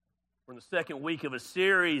We're in the second week of a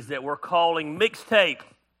series that we're calling Mixtape.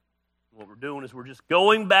 What we're doing is we're just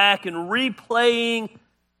going back and replaying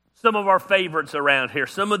some of our favorites around here.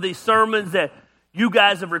 Some of these sermons that you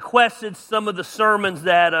guys have requested, some of the sermons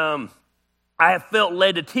that I have felt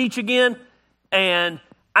led to teach again. And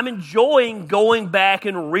I'm enjoying going back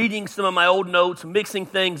and reading some of my old notes, mixing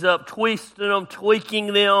things up, twisting them,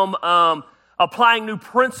 tweaking them, applying new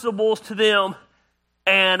principles to them.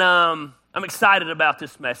 And I'm excited about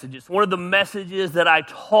this message. It's one of the messages that I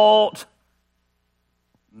taught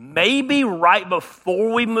maybe right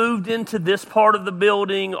before we moved into this part of the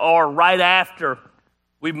building or right after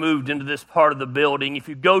we moved into this part of the building. If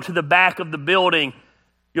you go to the back of the building,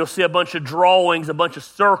 you'll see a bunch of drawings, a bunch of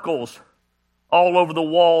circles all over the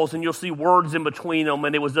walls, and you'll see words in between them,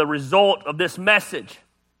 and it was the result of this message.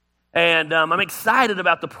 And I'm excited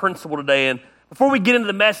about the principle today. And before we get into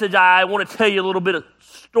the message, I want to tell you a little bit of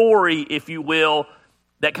story, if you will,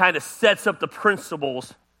 that kind of sets up the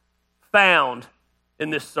principles found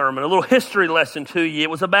in this sermon. A little history lesson to you. It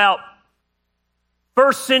was about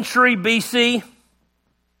 1st century BC,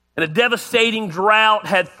 and a devastating drought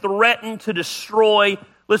had threatened to destroy,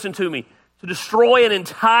 listen to me, to destroy an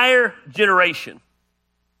entire generation.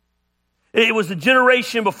 It was the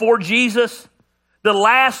generation before Jesus. The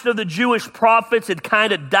last of the Jewish prophets had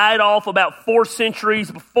kind of died off about 4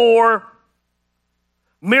 centuries before.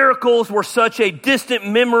 Miracles were such a distant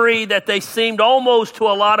memory that they seemed almost to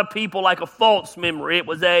a lot of people like a false memory. It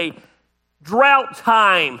was a drought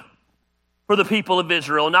time for the people of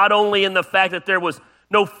Israel, not only in the fact that there was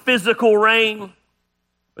no physical rain,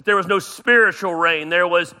 but there was no spiritual rain. There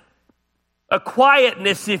was a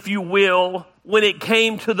quietness, if you will, when it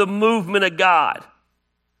came to the movement of God.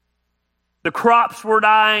 The crops were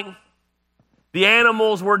dying. The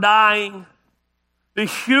animals were dying. The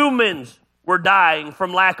humans were dying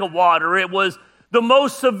from lack of water. It was the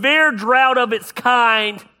most severe drought of its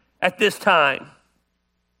kind at this time.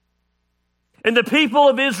 And the people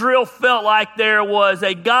of Israel felt like there was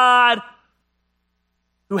a God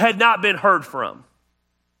who had not been heard from.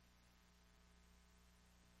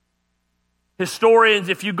 Historians,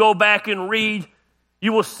 if you go back and read,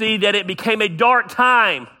 you will see that it became a dark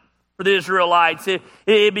time for the Israelites.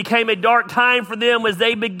 It became a dark time for them as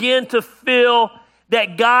they began to feel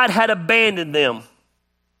that God had abandoned them.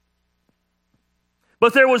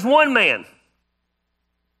 But there was one man.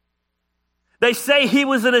 They say he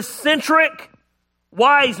was an eccentric,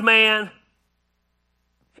 wise man,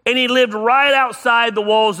 and he lived right outside the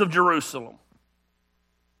walls of Jerusalem.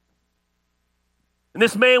 And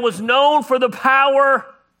this man was known for the power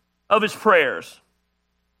of his prayers.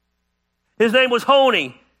 His name was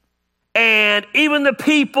Honi. And even the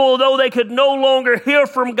people, though they could no longer hear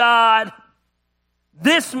from God,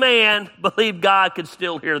 this man believed God could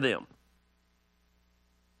still hear them.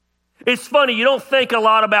 It's funny, you don't think a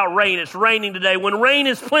lot about rain. It's raining today. When rain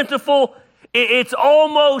is plentiful, it's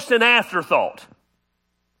almost an afterthought.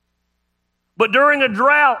 But during a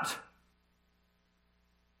drought,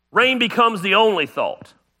 rain becomes the only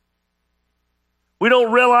thought. We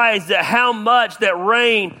don't realize that how much that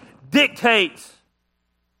rain dictates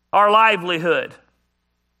our livelihood.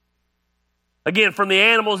 Again, from the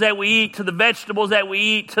animals that we eat to the vegetables that we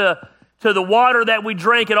eat to the water that we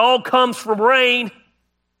drink, it all comes from rain.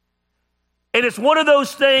 And it's one of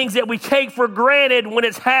those things that we take for granted when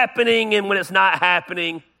it's happening, and when it's not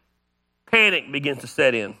happening, panic begins to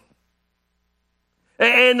set in.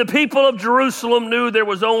 And the people of Jerusalem knew there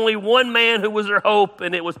was only one man who was their hope,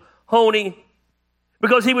 and it was Honi,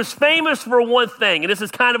 because he was famous for one thing. And this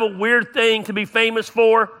is kind of a weird thing to be famous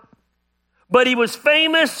for, but he was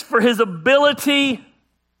famous for his ability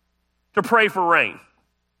to pray for rain.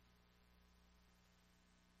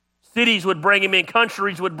 Cities would bring him in,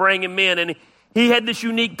 countries would bring him in, and he had this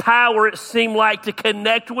unique power, it seemed like, to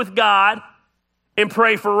connect with God and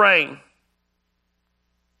pray for rain.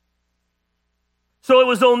 So it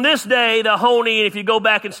was on this day that Honi, and if you go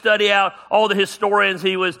back and study out all the historians,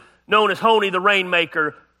 he was known as Honi the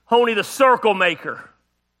Rainmaker, Honi the Circle Maker.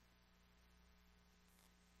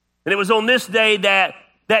 And it was on this day that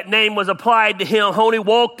that name was applied to him. Honi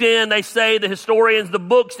walked in, they say, the historians, the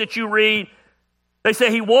books that you read, they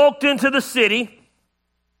say he walked into the city.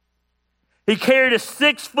 He carried a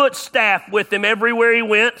 6-foot staff with him everywhere he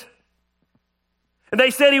went. And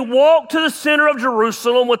they said he walked to the center of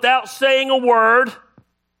Jerusalem without saying a word.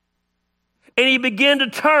 And he began to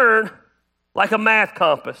turn like a math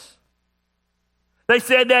compass. They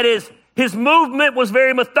said that his movement was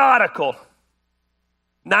very methodical.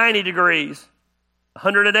 90 degrees,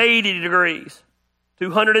 180 degrees,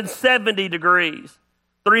 270 degrees,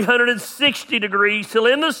 360 degrees, till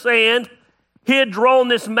in the sand he had drawn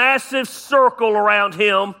this massive circle around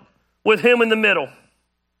him with him in the middle.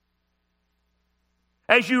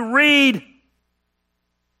 As you read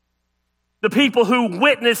the people who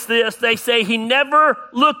witnessed this, they say he never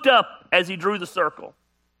looked up as he drew the circle.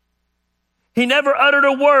 He never uttered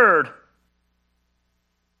a word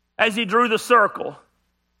as he drew the circle.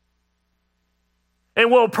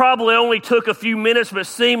 And what probably only took a few minutes but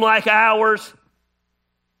seemed like hours,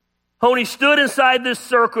 Honi stood inside this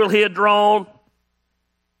circle he had drawn,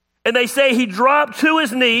 and they say he dropped to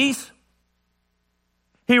his knees,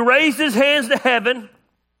 he raised his hands to heaven,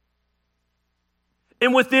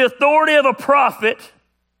 and with the authority of a prophet,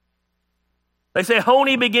 they say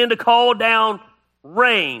Honi began to call down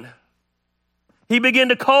rain. He began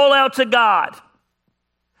to call out to God.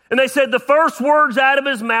 And they said the first words out of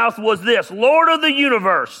his mouth was this: Lord of the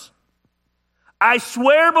universe, I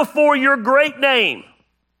swear before your great name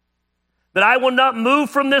that I will not move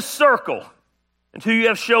from this circle until you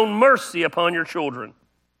have shown mercy upon your children.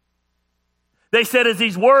 They said as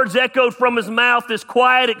these words echoed from his mouth, this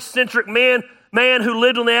quiet, eccentric man who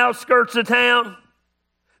lived on the outskirts of town,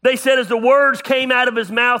 they said as the words came out of his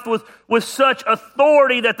mouth with such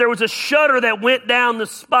authority that there was a shudder that went down the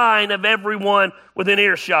spine of everyone within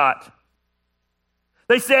earshot.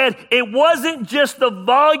 They said it wasn't just the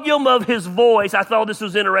volume of his voice. I thought this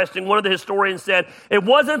was interesting. One of the historians said it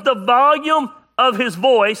wasn't the volume of his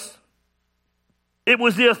voice, it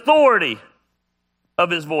was the authority of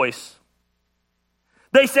his voice.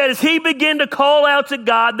 They said as he began to call out to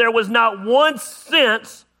God, there was not one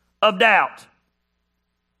sense of doubt.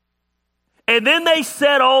 And then they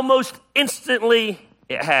said almost instantly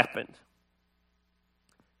it happened.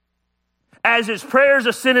 As his prayers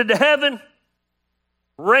ascended to heaven,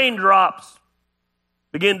 raindrops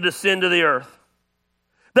began to descend to the earth.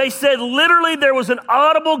 They said literally there was an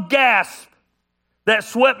audible gasp that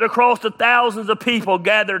swept across the thousands of people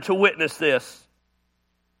gathered to witness this.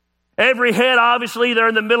 Every head, obviously, they're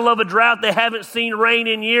in the middle of a drought. They haven't seen rain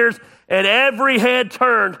in years, and every head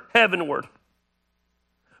turned heavenward.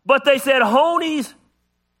 But they said Honi's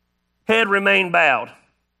head remained bowed.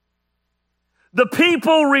 The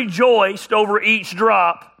people rejoiced over each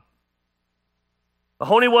drop. But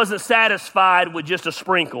Honi wasn't satisfied with just a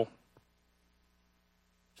sprinkle.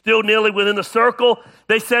 Still kneeling within the circle,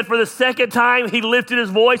 they said for the second time he lifted his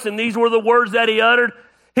voice, and these were the words that he uttered.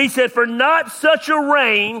 He said, "For not such a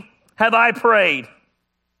rain have I prayed,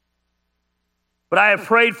 but I have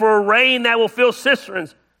prayed for a rain that will fill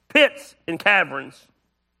cisterns, pits, and caverns."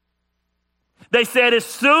 They said as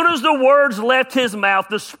soon as the words left his mouth,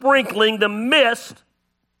 the sprinkling, the mist,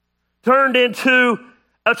 turned into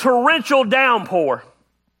a torrential downpour.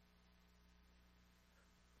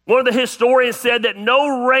 One of the historians said that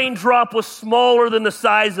no raindrop was smaller than the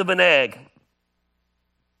size of an egg.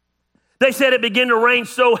 They said it began to rain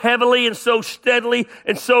so heavily and so steadily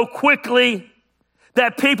and so quickly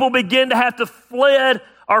that people began to have to flee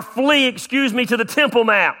to the Temple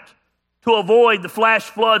Mount to avoid the flash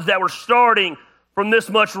floods that were starting from this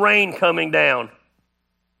much rain coming down.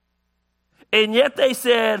 And yet they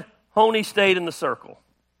said Honi stayed in the circle.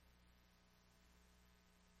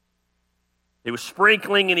 He was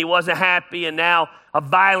sprinkling and he wasn't happy, and now a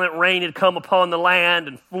violent rain had come upon the land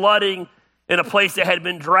and flooding in a place that had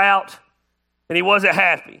been drought, and he wasn't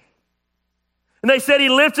happy. And they said he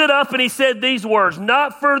lifted up and he said these words: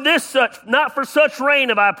 not for such rain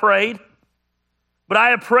have I prayed, but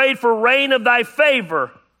I have prayed for rain of thy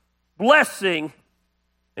favor, blessing,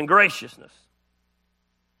 and graciousness.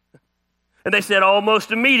 And they said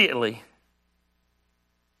almost immediately,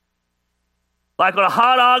 like on a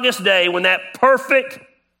hot August day when that perfect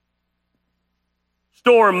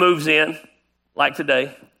storm moves in, like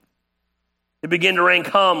today, it began to rain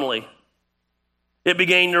calmly. It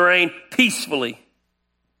began to rain peacefully.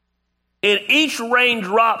 And each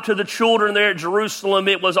raindrop to the children there at Jerusalem,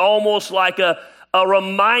 it was almost like a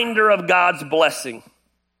reminder of God's blessing.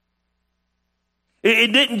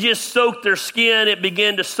 It didn't just soak their skin, it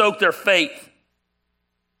began to soak their faith.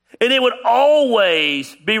 And it would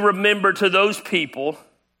always be remembered to those people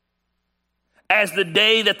as the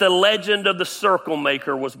day that the legend of the circle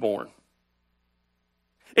maker was born.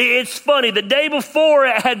 It's funny, the day before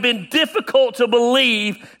it had been difficult to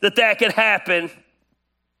believe that could happen,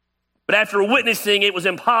 but after witnessing, it was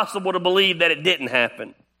impossible to believe that it didn't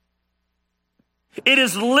happen. It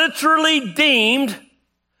is literally deemed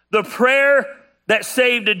the prayer that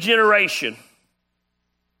saved a generation.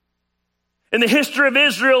 In the history of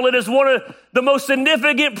Israel, it is one of the most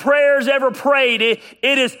significant prayers ever prayed.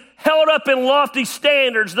 It is held up in lofty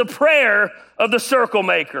standards, the prayer of the circle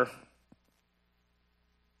maker.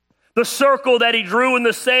 The circle that he drew in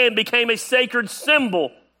the sand became a sacred symbol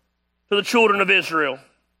to the children of Israel.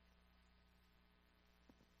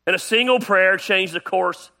 And a single prayer changed the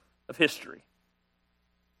course of history.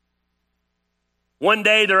 One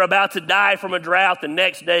day they're about to die from a drought. The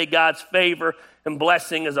next day God's favor and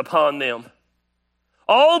blessing is upon them.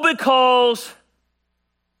 All because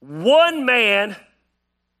one man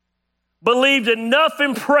believed enough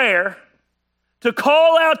in prayer to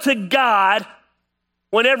call out to God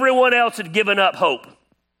when everyone else had given up hope.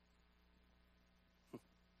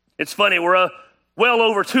 It's funny, we're well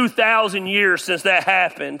over 2,000 years since that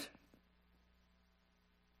happened.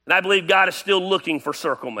 And I believe God is still looking for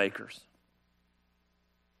circle makers.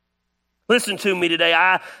 Listen to me today.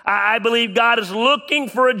 I believe God is looking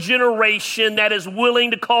for a generation that is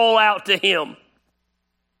willing to call out to him.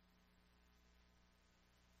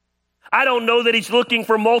 I don't know that he's looking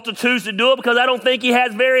for multitudes to do it because I don't think he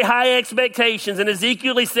has very high expectations. And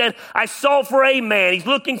Ezekiel, he said, I sought for a man. He's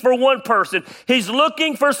looking for one person. He's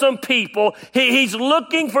looking for some people. He's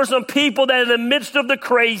looking for some people that in the midst of the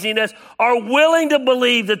craziness are willing to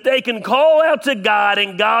believe that they can call out to God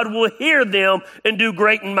and God will hear them and do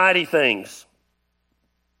great and mighty things.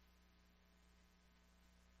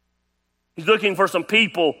 He's looking for some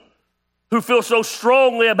people who feel so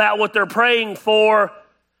strongly about what they're praying for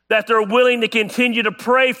that they're willing to continue to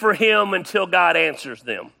pray for him until God answers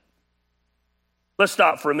them. Let's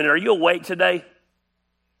stop for a minute. Are you awake today?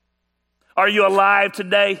 Are you alive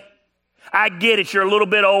today? I get it. You're a little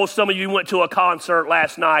bit old. Some of you went to a concert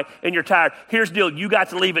last night and you're tired. Here's the deal. You got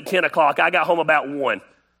to leave at 10 o'clock. I got home about 1.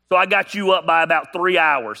 So I got you up by about 3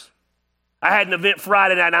 hours. I had an event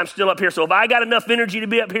Friday night and I'm still up here. So if I got enough energy to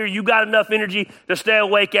be up here, you got enough energy to stay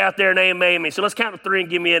awake out there and amen me. So let's count to 3 and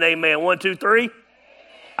give me an amen. 1, 2, 3.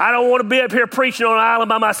 I don't want to be up here preaching on an island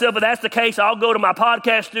by myself. If that's the case, I'll go to my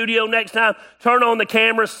podcast studio next time, turn on the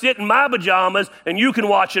camera, sit in my pajamas, and you can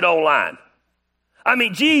watch it online. I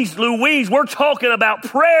mean, geez, Louise, we're talking about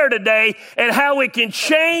prayer today and how it can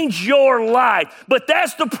change your life. But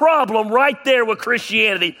that's the problem right there with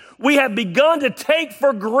Christianity. We have begun to take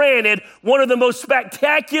for granted one of the most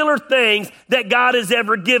spectacular things that God has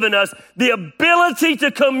ever given us, the ability to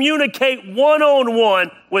communicate one-on-one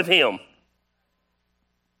with him.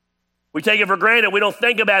 We take it for granted. We don't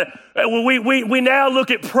think about it. We now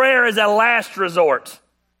look at prayer as a last resort.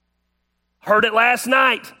 Heard it last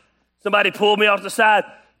night. Somebody pulled me off the side,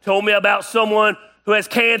 told me about someone who has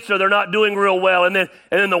cancer. They're not doing real well. And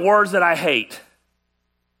then the words that I hate.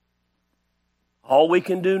 All we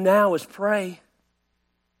can do now is pray.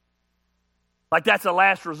 Like that's a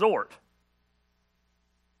last resort.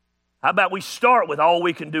 How about we start with all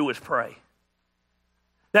we can do is pray?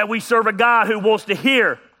 That we serve a God who wants to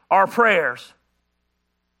hear our prayers.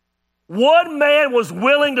 One man was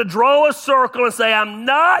willing to draw a circle and say, I'm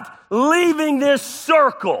not leaving this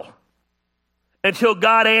circle until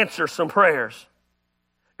God answers some prayers.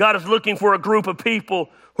 God is looking for a group of people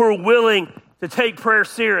who are willing to take prayer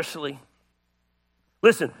seriously.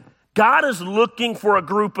 Listen, God is looking for a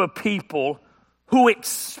group of people who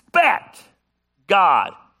expect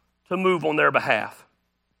God to move on their behalf.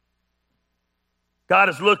 God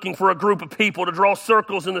is looking for a group of people to draw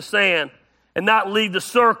circles in the sand and not leave the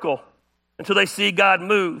circle until they see God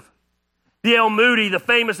move. D.L. Moody, the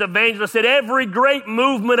famous evangelist, said every great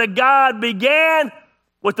movement of God began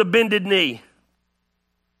with a bended knee.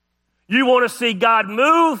 You want to see God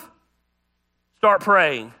move? Start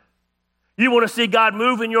praying. You want to see God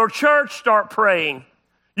move in your church? Start praying.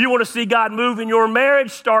 You want to see God move in your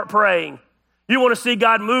marriage? Start praying. You want to see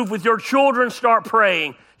God move with your children? Start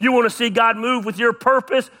praying. You want to see God move with your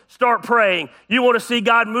purpose? Start praying. You want to see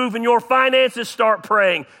God move in your finances? Start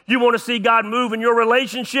praying. You want to see God move in your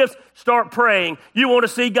relationships? Start praying. You want to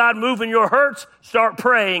see God move in your hurts? Start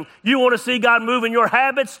praying. You want to see God move in your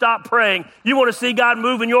habits? Stop praying. You want to see God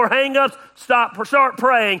move in your hang-ups? Start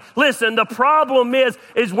praying. Listen, the problem is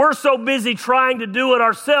we're so busy trying to do it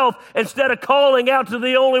ourselves instead of calling out to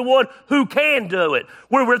the only one who can do it.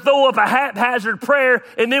 We throw up a haphazard prayer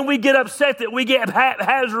and then we get upset that we get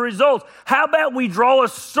haphazard results. How about we draw a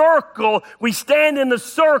circle, we stand in the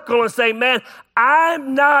circle and say, man,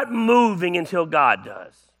 I'm not moving until God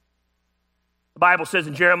does. The Bible says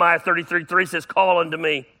in Jeremiah 33:3 says, call unto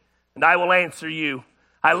me and I will answer you.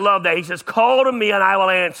 I love that. He says, call to me and I will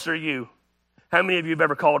answer you. How many of you have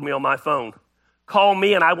ever called me on my phone? Call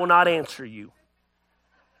me and I will not answer you.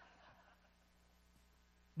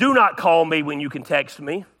 Do not call me when you can text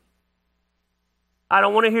me. I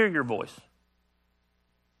don't want to hear your voice.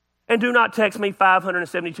 And do not text me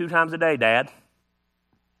 572 times a day, Dad.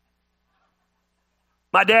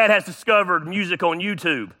 My dad has discovered music on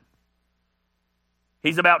YouTube.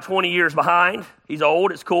 He's about 20 years behind. He's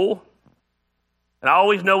old. It's cool. And I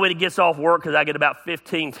always know when he gets off work because I get about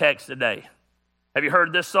 15 texts a day. Have you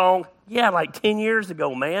heard this song? Yeah, like 10 years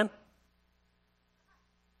ago, man.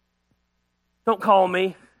 Don't call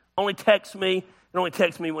me. Only text me. And only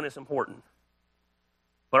text me when it's important.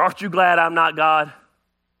 But aren't you glad I'm not God?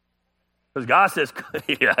 Because God says,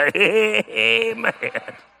 amen.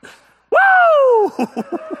 Woo!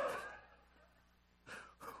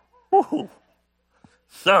 Woo!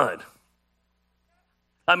 Son.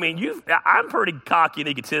 I mean, I'm pretty cocky and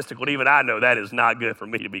egotistical, and even I know that is not good for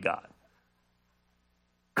me to be God.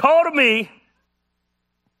 Call to me,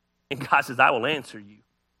 and God says, I will answer you.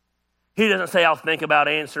 He doesn't say, I'll think about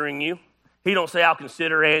answering you. He don't say, I'll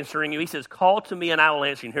consider answering you. He says, call to me, and I will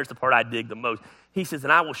answer you. And here's the part I dig the most. He says,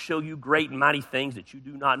 and I will show you great and mighty things that you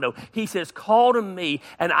do not know. He says, call to me,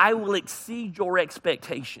 and I will exceed your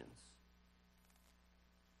expectations.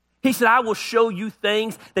 He said, I will show you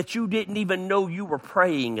things that you didn't even know you were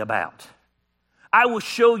praying about. I will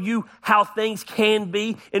show you how things can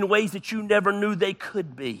be in ways that you never knew they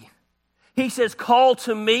could be. He says, call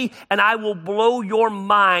to me and I will blow your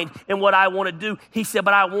mind in what I want to do. He said,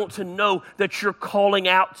 but I want to know that you're calling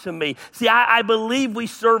out to me. See, I believe we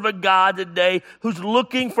serve a God today who's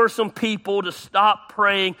looking for some people to stop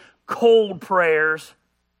praying cold prayers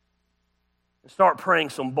and start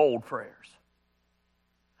praying some bold prayers.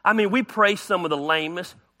 I mean, we pray some of the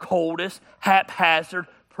lamest, coldest, haphazard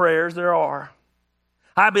prayers there are.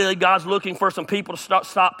 I believe God's looking for some people to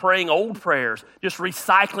stop praying old prayers, just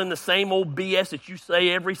recycling the same old BS that you say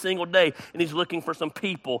every single day. And he's looking for some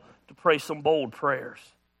people to pray some bold prayers.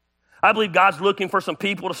 I believe God's looking for some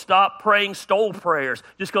people to stop praying stole prayers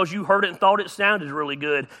just because you heard it and thought it sounded really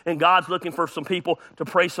good. And God's looking for some people to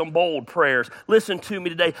pray some bold prayers. Listen to me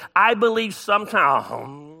today. I believe sometimes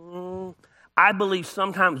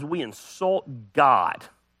we insult God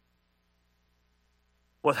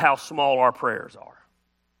with how small our prayers are.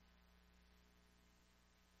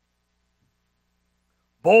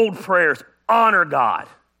 Bold prayers honor God,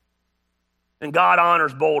 and God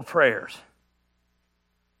honors bold prayers.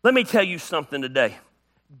 Let me tell you something today.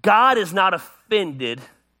 God is not offended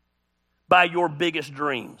by your biggest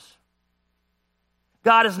dreams.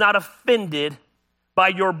 God is not offended by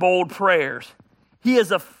your bold prayers. He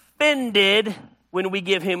is offended when we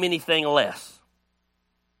give him anything less.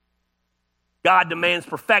 God demands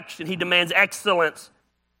perfection. He demands excellence.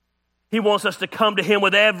 He wants us to come to him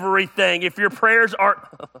with everything. If your prayers are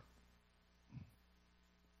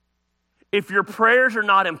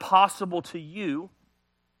not impossible to you,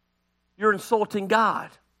 you're insulting God.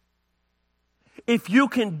 If you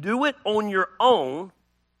can do it on your own,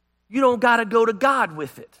 you don't got to go to God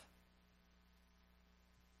with it.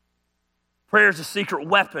 Prayer is a secret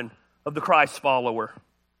weapon of the Christ follower.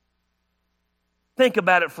 Think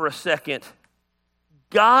about it for a second.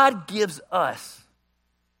 God gives us,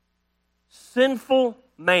 sinful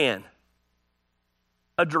man,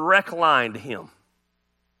 a direct line to him.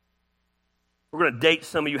 We're going to date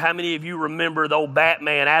some of you. How many of you remember the old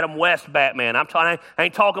Batman, Adam West Batman? I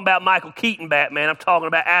ain't talking about Michael Keaton Batman. I'm talking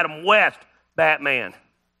about Adam West Batman.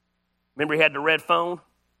 Remember he had the red phone?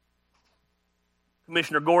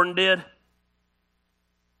 Commissioner Gordon did.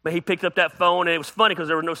 But he picked up that phone, and it was funny because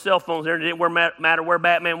there were no cell phones there, and it didn't matter where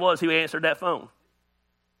Batman was, he answered that phone.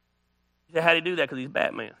 He said, how'd he do that? Because he's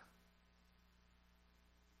Batman.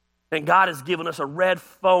 And God has given us a red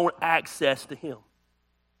phone access to him.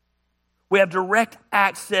 We have direct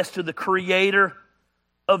access to the creator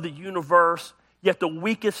of the universe, yet the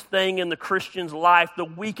weakest thing in the Christian's life, the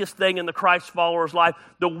weakest thing in the Christ follower's life,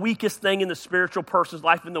 the weakest thing in the spiritual person's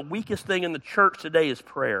life, and the weakest thing in the church today is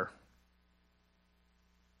prayer.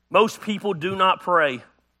 Most people do not pray.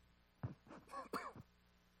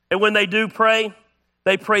 And when they do pray,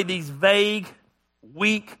 they pray these vague,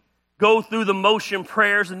 weak, go through the motion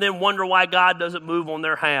prayers and then wonder why God doesn't move on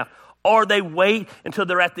their behalf. Or they wait until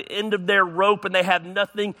they're at the end of their rope and they have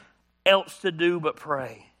nothing else to do but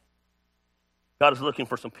pray. God is looking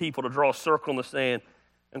for some people to draw a circle in the sand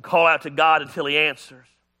and call out to God until he answers.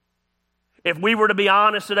 If we were to be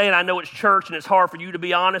honest today, and I know it's church and it's hard for you to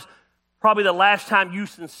be honest, probably the last time you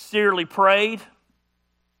sincerely prayed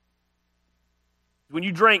when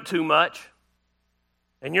you drank too much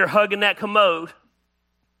and you're hugging that commode.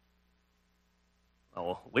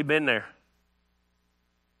 Oh, we've been there.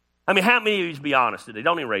 I mean, how many of you be honest today?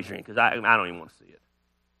 Don't even raise your hand because I don't even want to see it.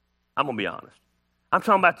 I'm going to be honest. I'm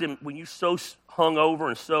talking about them when you're so hungover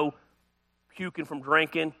and so puking from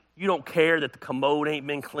drinking, you don't care that the commode ain't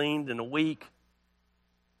been cleaned in a week.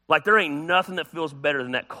 Like there ain't nothing that feels better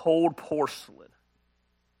than that cold porcelain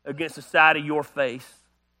against the side of your face.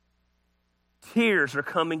 Tears are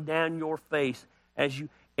coming down your face as you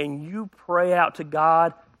pray out to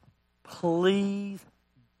God, please,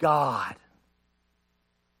 God,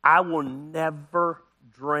 I will never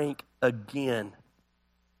drink again.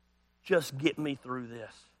 Just get me through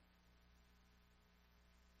this.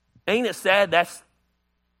 Ain't it sad that's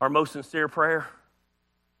our most sincere prayer?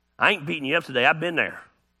 I ain't beating you up today. I've been there.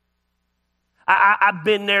 I've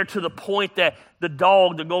been there to the point that the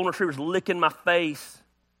dog, the golden retriever, is licking my face.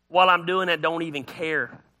 While I'm doing that, don't even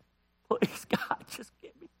care. Please, God, just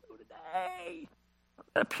get me through today. I'm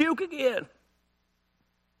going to puke again.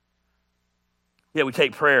 Yeah, we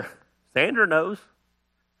take prayer. Sandra knows.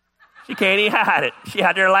 She can't even hide it. She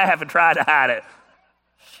out there laughing, trying to hide it.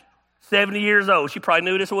 70 years old. She probably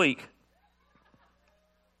knew this week.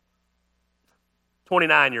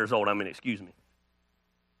 29 years old, excuse me.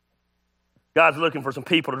 God's looking for some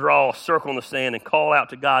people to draw a circle in the sand and call out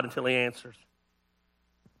to God until he answers.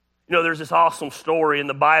 You know, there's this awesome story in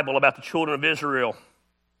the Bible about the children of Israel.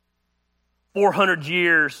 400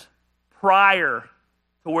 years prior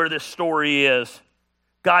to where this story is,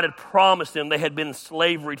 God had promised them, they had been in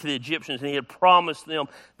slavery to the Egyptians, and he had promised them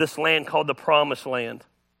this land called the Promised Land.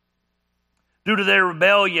 Due to their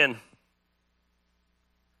rebellion,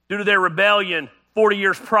 40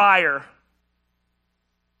 years prior,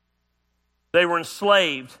 they were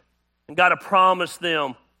enslaved, and God had promised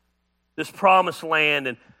them this promised land.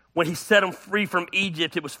 And when he set them free from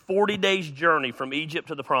Egypt, it was 40 days' journey from Egypt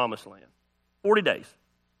to the Promised Land. 40 days.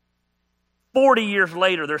 40 years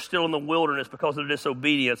later, they're still in the wilderness because of their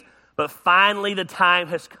disobedience. But finally, the time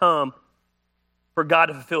has come for God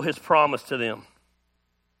to fulfill his promise to them.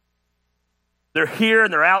 They're here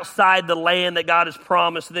and they're outside the land that God has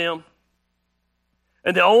promised them.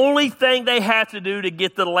 And the only thing they have to do to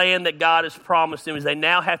get the land that God has promised them is they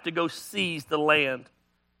now have to go seize the land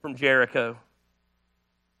from Jericho.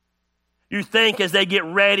 You think as they get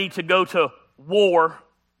ready to go to war,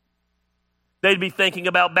 they'd be thinking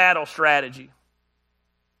about battle strategy.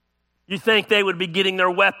 You think they would be getting their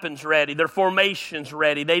weapons ready, their formations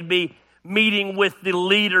ready. They'd be meeting with the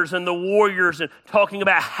leaders and the warriors and talking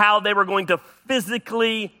about how they were going to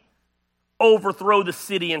physically overthrow the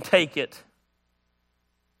city and take it.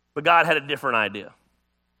 But God had a different idea.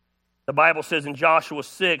 The Bible says in Joshua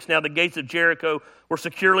 6, now the gates of Jericho were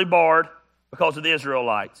securely barred because of the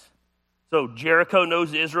Israelites. So Jericho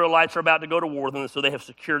knows the Israelites are about to go to war with them, so they have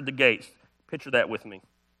secured the gates. Picture that with me.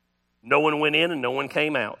 No one went in and no one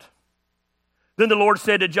came out. Then the Lord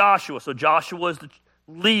said to Joshua, so Joshua is the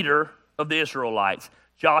leader of the Israelites.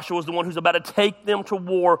 Joshua is the one who's about to take them to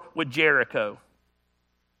war with Jericho.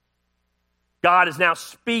 God is now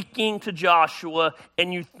speaking to Joshua,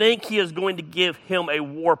 and you think he is going to give him a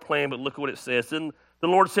war plan, but look at what it says. Then the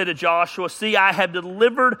Lord said to Joshua, see, I have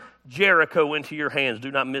delivered Jericho into your hands.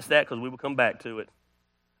 Do not miss that because we will come back to it.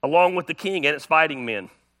 Along with the king and its fighting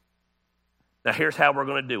men. Now here's how we're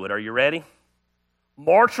going to do it. Are you ready?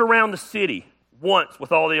 March around the city once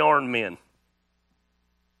with all the armed men.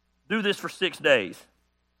 Do this for 6 days.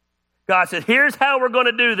 God said, here's how we're going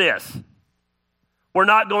to do this. We're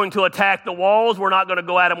not going to attack the walls. We're not going to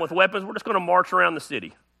go at them with weapons. We're just going to march around the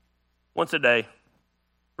city once a day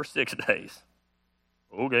for 6 days.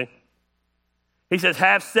 Okay. He says,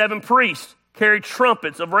 have 7 priests carry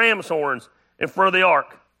trumpets of ram's horns in front of the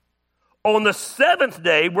ark. On the 7th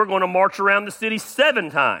day, we're going to march around the city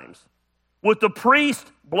 7 times with the priest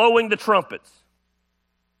blowing the trumpets.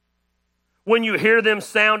 When you hear them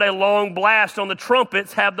sound a long blast on the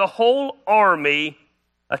trumpets, have the whole army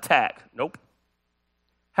attack. Nope.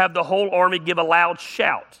 Have the whole army give a loud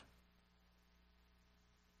shout.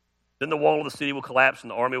 Then the wall of the city will collapse and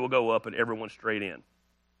the army will go up and everyone straight in.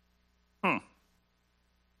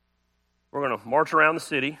 We're going to march around the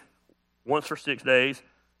city once for 6 days.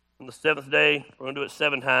 On the 7th day, we're going to do it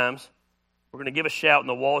 7 times. We're going to give a shout and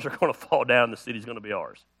the walls are going to fall down and the city's going to be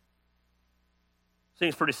ours.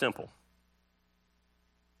 Seems pretty simple.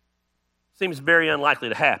 Seems very unlikely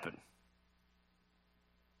to happen.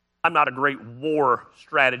 I'm not a great war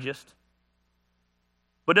strategist,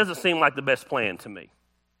 but it doesn't seem like the best plan to me.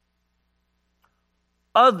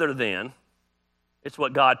 Other than it's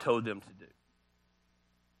what God told them to do.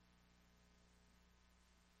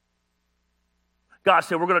 God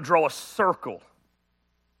said, we're going to draw a circle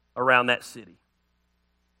around that city.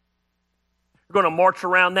 We're going to march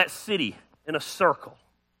around that city in a circle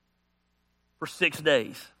for 6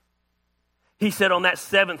 days. He said on that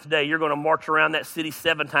 7th day, you're going to march around that city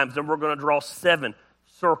 7 times, and we're going to draw 7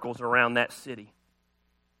 circles around that city.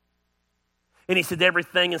 And he said,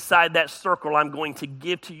 everything inside that circle I'm going to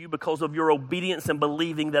give to you because of your obedience and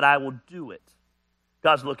believing that I will do it.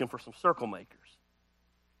 God's looking for some circle makers.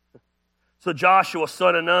 So Joshua,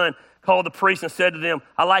 son of Nun, called the priests and said to them,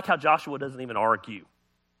 I like how Joshua doesn't even argue.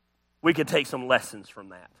 We could take some lessons from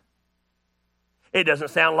that. It doesn't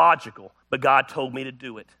sound logical, but God told me to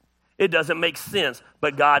do it. It doesn't make sense,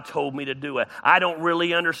 but God told me to do it. I don't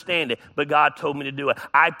really understand it, but God told me to do it.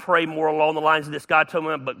 I pray more along the lines of this. God told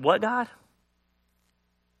me, but what, God?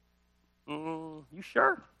 You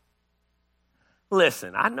sure?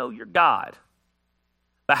 Listen, I know you're God,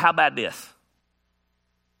 but how about this?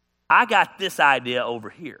 I got this idea over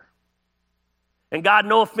here. And God,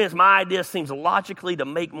 no offense, my idea seems logically to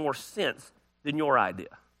make more sense than your idea.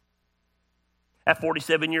 At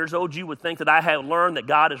 47 years old, you would think that I have learned that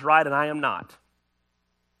God is right and I am not.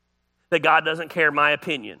 That God doesn't care my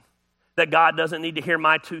opinion. That God doesn't need to hear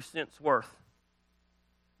my 2 cents worth.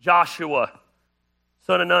 Joshua,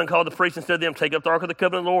 son of Nun, called the priests and said to them, take up the ark of the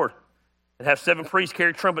covenant of the Lord and have 7 priests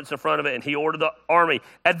carry trumpets in front of it. And he ordered the army,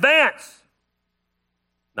 advance.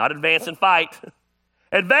 Not advance and fight.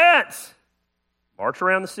 Advance. March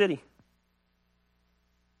around the city.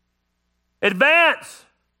 Advance.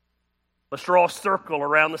 Let's draw a circle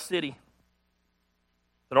around the city.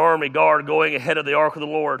 An army guard going ahead of the ark of the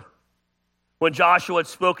Lord. When Joshua had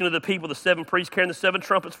spoken to the people, the 7 priests carrying the 7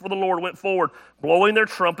 trumpets for the Lord went forward, blowing their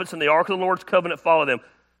trumpets, and the ark of the Lord's covenant followed them.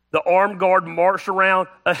 The armed guard marched around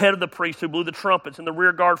ahead of the priests who blew the trumpets, and the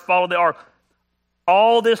rear guard followed the ark.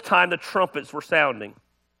 All this time the trumpets were sounding.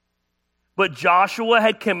 But Joshua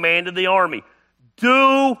had commanded the army,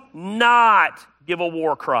 do not give a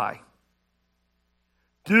war cry.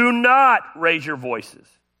 Do not raise your voices.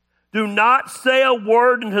 Do not say a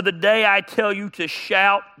word until the day I tell you to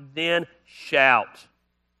shout, then shout.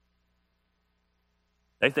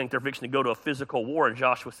 They think they're fixing to go to a physical war, and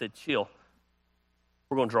Joshua said, chill.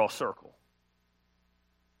 We're going to draw a circle.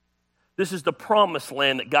 This is the promised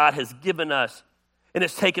land that God has given us, and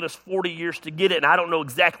it's taken us 40 years to get it, and I don't know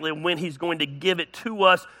exactly when he's going to give it to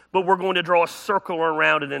us, but we're going to draw a circle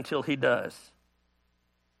around it until he does.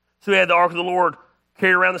 So we had the ark of the Lord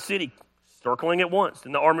carried around the city, circling it once.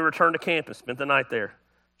 Then the army returned to camp and spent the night there.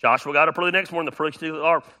 Joshua got up early the next morning. The priests took the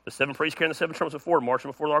ark. The 7 priests carrying the 7 trumpets before, marching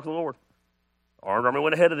before the ark of the Lord. The armed army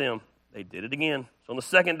went ahead of them. They did it again. So on the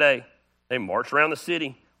second day, they marched around the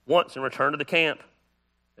city once and returned to the camp.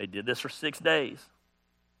 They did this for 6 days.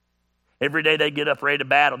 Every day they get up ready to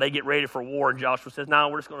battle. They get ready for war. And Joshua says, no,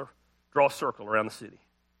 we're just going to draw a circle around the city.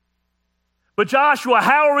 But Joshua,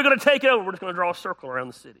 how are we going to take it over? We're just going to draw a circle around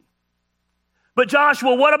the city. But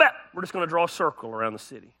Joshua, what about? We're just going to draw a circle around the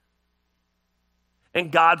city. And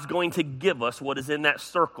God's going to give us what is in that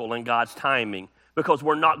circle in God's timing, because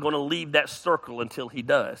we're not going to leave that circle until he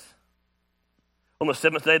does. On the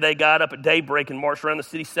 7th day, they got up at daybreak and marched around the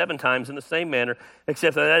city 7 times in the same manner,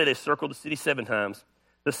 except that day they circled the city 7 times.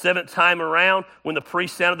 The 7th time around, when the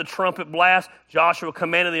priest sounded the trumpet blast, Joshua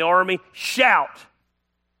commanded the army, shout,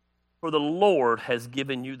 for the Lord has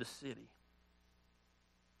given you the city.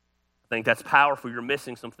 I think that's powerful. You're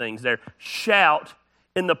missing some things there. Shout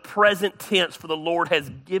in the present tense, for the Lord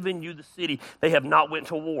has given you the city. They have not went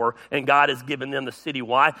to war, and God has given them the city.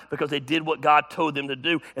 Why? Because they did what God told them to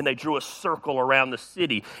do, and they drew a circle around the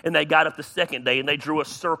city. And they got up the second day, and they drew a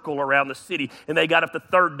circle around the city. And they got up the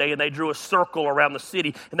third day, and they drew a circle around the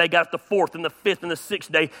city. And they got up the 4th and the 5th and the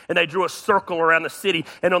 6th day, and they drew a circle around the city.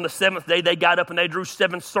 And on the 7th day, they got up and they drew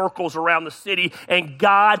 7 circles around the city. And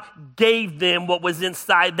God gave them what was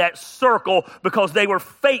inside that circle, because they were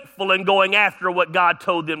faithful in going after what God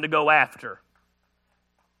told them to go after.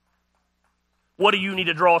 What do you need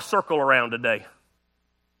to draw a circle around today?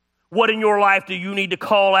 What in your life do you need to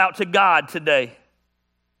call out to God today?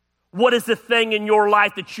 What is the thing in your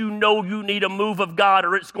life that you know you need a move of God,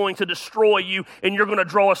 or it's going to destroy you, and you're going to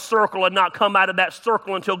draw a circle and not come out of that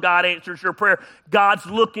circle until God answers your prayer? God's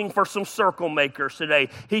looking for some circle makers today.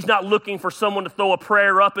 He's not looking for someone to throw a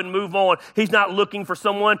prayer up and move on. He's not looking for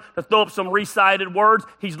someone to throw up some recited words.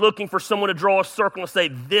 He's looking for someone to draw a circle and say,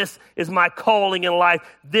 this is my calling in life.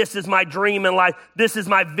 This is my dream in life. This is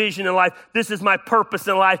my vision in life. This is my purpose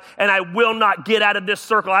in life, and I will not get out of this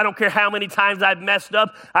circle. I don't care how many times I've messed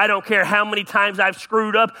up. I don't care how many times I've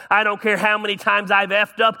screwed up. I don't care how many times I've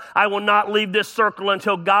effed up. I will not leave this circle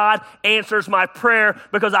until God answers my prayer,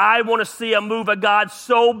 because I want to see a move of God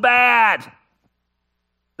so bad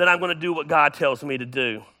that I'm going to do what God tells me to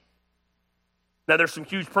do. Now, there's some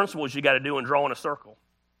huge principles you got to do in drawing a circle.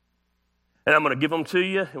 And I'm going to give them to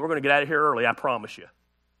you, and we're going to get out of here early, I promise you.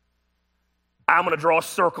 I'm going to draw a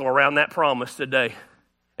circle around that promise today.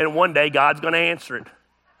 And one day, God's going to answer it.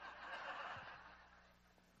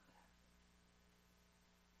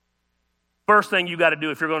 First thing you got to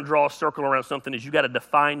do if you're going to draw a circle around something is you got to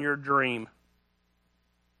define your dream.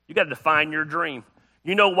 You got to define your dream.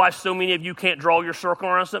 You know why so many of you can't draw your circle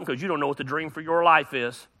around something? Because you don't know what the dream for your life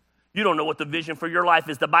is. You don't know what the vision for your life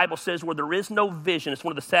is. The Bible says where there is no vision, it's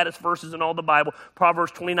one of the saddest verses in all the Bible,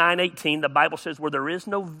 Proverbs 29:18, the Bible says where there is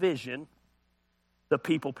no vision, the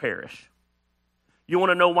people perish. You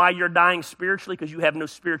want to know why you're dying spiritually? Because you have no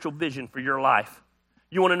spiritual vision for your life.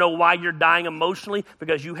 You want to know why you're dying emotionally?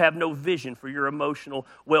 Because you have no vision for your emotional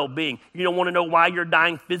well-being. You don't want to know why you're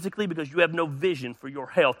dying physically? Because you have no vision for your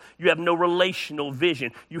health. You have no relational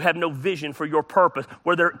vision. You have no vision for your purpose.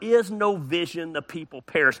 Where there is no vision, the people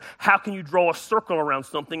perish. How can you draw a circle around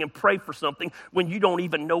something and pray for something when you don't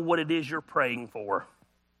even know what it is you're praying for?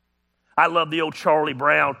 I love the old Charlie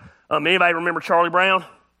Brown. Anybody remember Charlie Brown?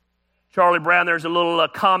 Charlie Brown, there's a little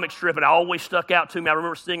comic strip, and it always stuck out to me. I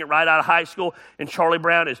remember seeing it right out of high school, and Charlie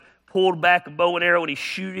Brown is pulled back a bow and arrow, and he's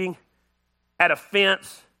shooting at a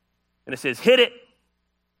fence, and it says, hit it.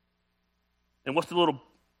 And what's the little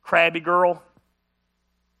crabby girl?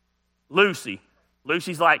 Lucy.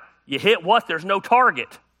 Lucy's like, you hit what? There's no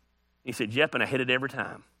target. He said, yep, and I hit it every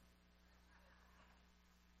time.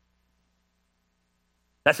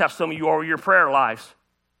 That's how some of you are with your prayer lives.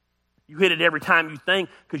 You hit it every time you think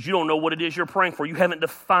because you don't know what it is you're praying for. You haven't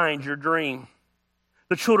defined your dream.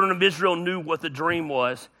 The children of Israel knew what the dream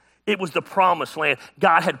was. It was the promised land.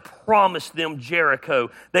 God had promised them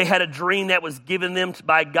Jericho. They had a dream that was given them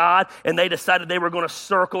by God, and they decided they were going to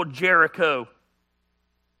circle Jericho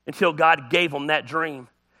until God gave them that dream.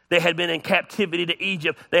 They had been in captivity to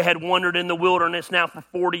Egypt. They had wandered in the wilderness now for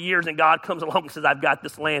 40 years, and God comes along and says, I've got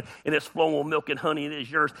this land, and it's flowing with milk and honey, and it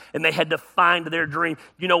is yours. And they had defined their dream.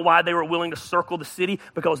 You know why they were willing to circle the city?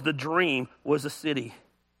 Because the dream was a city.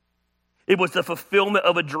 It was the fulfillment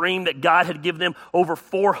of a dream that God had given them over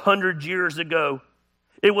 400 years ago.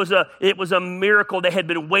 It was a miracle they had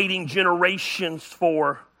been waiting generations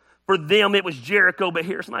for. For them, it was Jericho, but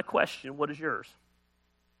here's my question. What is yours?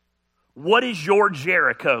 What is your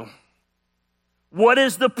Jericho? What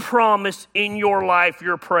is the promise in your life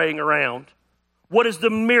you're praying around? What is the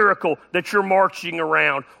miracle that you're marching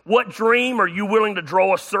around? What dream are you willing to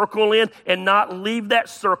draw a circle in and not leave that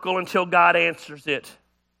circle until God answers it?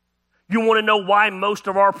 You want to know why most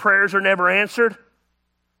of our prayers are never answered?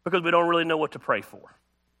 Because we don't really know what to pray for.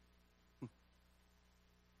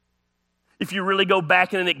 If you really go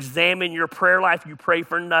back and examine your prayer life, you pray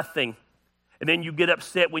for nothing. And then you get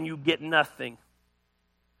upset when you get nothing.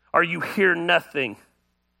 Or you hear nothing.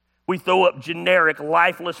 We throw up generic,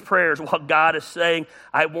 lifeless prayers while God is saying,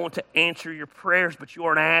 I want to answer your prayers, but you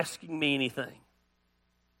aren't asking me anything.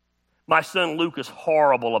 My son Luke is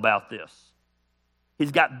horrible about this.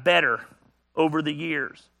 He's got better over the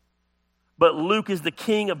years. But Luke is the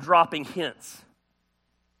king of dropping hints.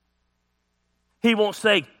 He won't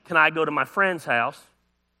say, can I go to my friend's house?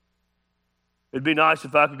 It'd be nice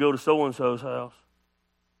if I could go to so-and-so's house.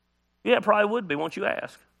 Yeah, it probably would be, won't you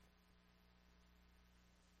ask?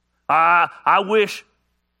 I wish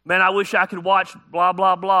I could watch blah,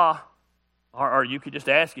 blah, blah. Or you could just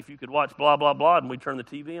ask if you could watch blah, blah, blah, and we turn the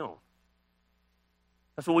TV on.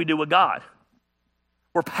 That's what we do with God.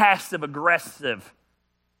 We're passive-aggressive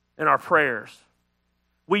in our prayers.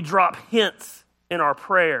 We drop hints in our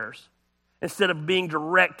prayers instead of being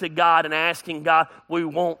direct to God and asking God what we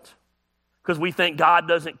want. Because we think God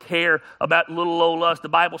doesn't care about little old us. The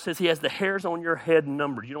Bible says he has the hairs on your head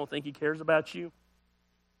numbered. You don't think he cares about you?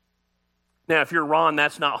 Now, if you're Ron,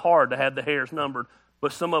 that's not hard to have the hairs numbered.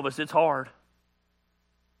 But some of us, it's hard.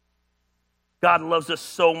 God loves us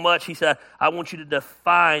so much, he said, I want you to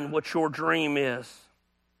define what your dream is.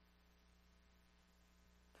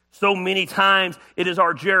 So many times it is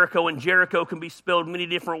our Jericho, and Jericho can be spelled many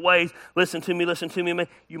different ways. Listen to me.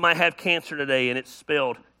 You might have cancer today, and it's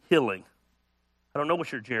spelled healing. I don't know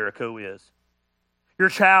what your Jericho is. Your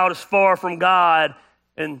child is far from God,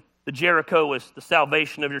 and the Jericho is the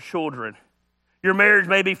salvation of your children. Your marriage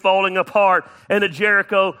may be falling apart, and the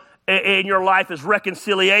Jericho in your life is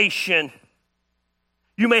reconciliation.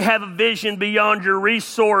 You may have a vision beyond your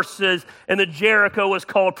resources, and the Jericho is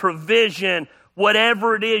called provision.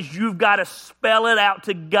 Whatever it is, you've got to spell it out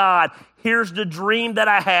to God. Here's the dream that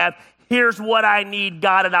I have. Here's what I need,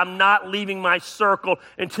 God, and I'm not leaving my circle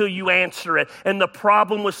until you answer it. And the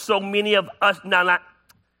problem with so many of us,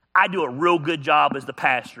 I do a real good job as the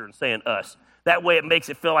pastor in saying us. That way it makes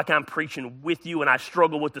it feel like I'm preaching with you and I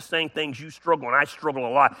struggle with the same things you struggle, and I struggle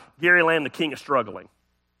a lot. Gary Lamb, the king of struggling.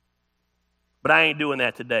 But I ain't doing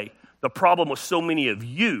that today. The problem with so many of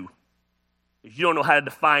you is you don't know how to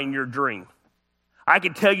define your dream. I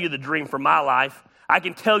can tell you the dream for my life. I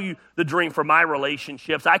can tell you the dream for my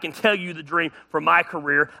relationships. I can tell you the dream for my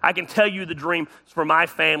career. I can tell you the dreams for my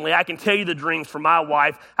family. I can tell you the dreams for my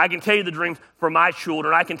wife. I can tell you the dreams for my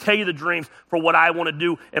children. I can tell you the dreams for what I want to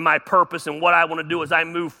do and my purpose and what I want to do as I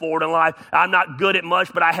move forward in life. I'm not good at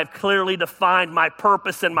much, but I have clearly defined my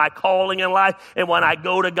purpose and my calling in life. And when I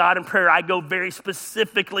go to God in prayer, I go very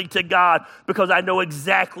specifically to God because I know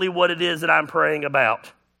exactly what it is that I'm praying about.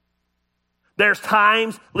 There's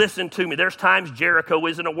times, listen to me, there's times Jericho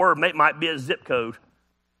isn't a word. It might be a zip code.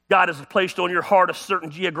 God has placed on your heart a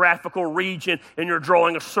certain geographical region and you're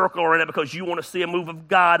drawing a circle around it because you want to see a move of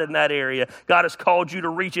God in that area. God has called you to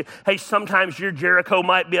reach it. Hey, sometimes your Jericho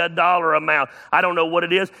might be a dollar amount. I don't know what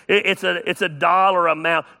it is. It's a dollar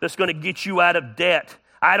amount that's going to get you out of debt.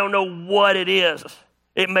 I don't know what it is.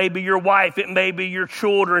 It may be your wife. It may be your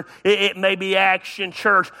children. It may be Action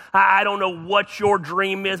Church. I don't know what your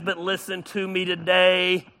dream is, but listen to me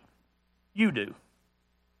today. You do.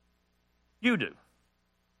 You do.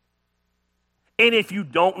 And if you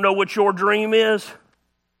don't know what your dream is,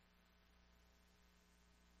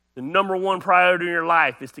 the number one priority in your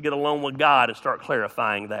life is to get alone with God and start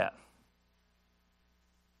clarifying that.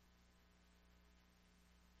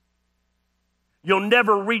 You'll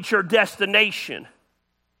never reach your destination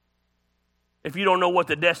if you don't know what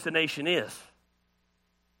the destination is.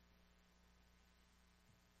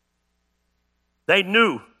 They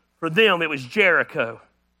knew for them it was Jericho.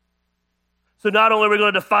 So not only are we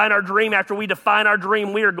going to define our dream, after we define our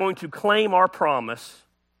dream, we are going to claim our promise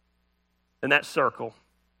in that circle.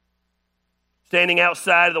 Standing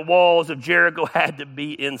outside of the walls of Jericho had to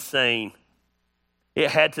be insane.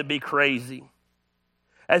 It had to be crazy.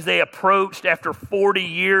 As they approached, after 40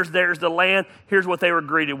 years, there's the land. Here's what they were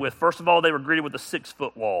greeted with. First of all, they were greeted with a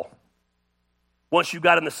 6-foot wall. Once you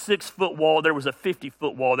got in the 6-foot wall, there was a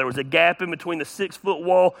 50-foot wall. There was a gap in between the 6-foot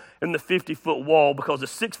wall and the 50-foot wall because the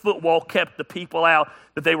 6-foot wall kept the people out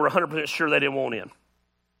that they were 100% sure they didn't want in.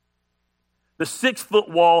 The 6-foot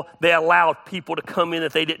wall, they allowed people to come in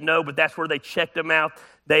that they didn't know, but that's where they checked them out.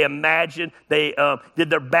 They imagined, they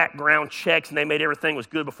did their background checks, and they made everything was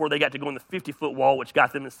good before they got to go in the 50-foot wall, which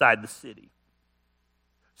got them inside the city.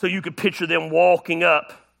 So you could picture them walking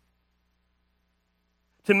up.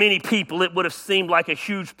 To many people, it would have seemed like a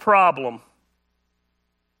huge problem.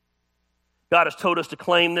 God has told us to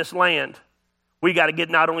claim this land. We got to get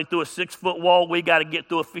not only through a 6-foot wall, we got to get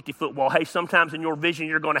through a 50-foot wall. Hey, sometimes in your vision,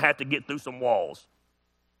 you're going to have to get through some walls.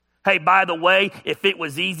 Hey, by the way, if it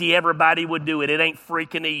was easy, everybody would do it. It ain't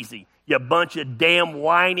freaking easy. You bunch of damn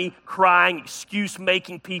whiny, crying,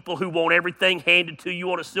 excuse-making people who want everything handed to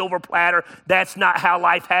you on a silver platter. That's not how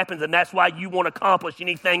life happens, and that's why you won't accomplish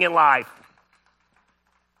anything in life.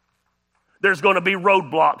 There's going to be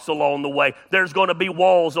roadblocks along the way. There's going to be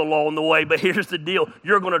walls along the way. But here's the deal.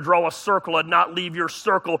 You're going to draw a circle and not leave your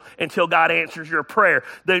circle until God answers your prayer.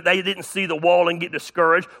 They didn't see the wall and get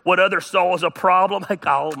discouraged. What others saw as a problem, like,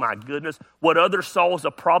 oh my goodness. What others saw as a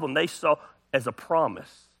problem, they saw as a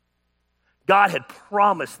promise. God had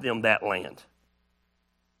promised them that land.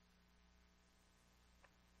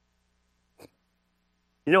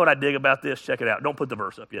 You know what I dig about this? Check it out. Don't put the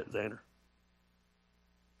verse up yet, Xander.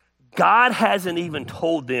 God hasn't even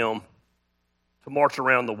told them to march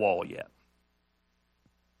around the wall yet.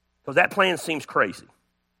 Because that plan seems crazy.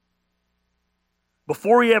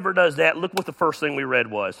 Before he ever does that, look what the first thing we read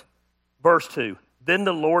was. Verse 2. Then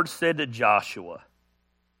the Lord said to Joshua,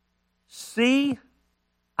 see,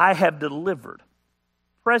 I have delivered.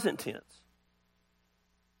 Present tense.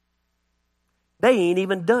 They ain't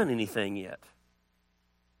even done anything yet.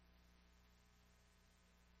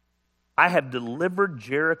 I have delivered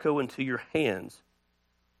Jericho into your hands,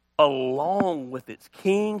 along with its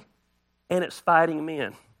king and its fighting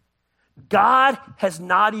men. God has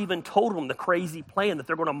not even told them the crazy plan that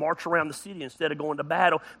they're going to march around the city instead of going to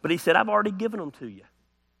battle, but he said, I've already given them to you.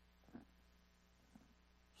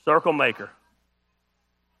 Circle maker.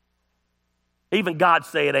 Even God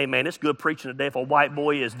said amen. It's good preaching today if a white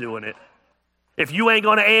boy is doing it. If you ain't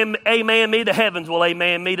going to amen me, the heavens will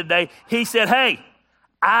amen me today. He said, hey,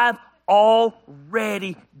 I've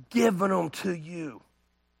already given them to you.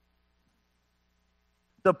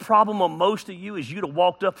 The problem of most of you is you'd have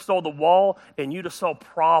walked up, saw the wall, and you'd have saw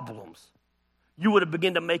problems. You would have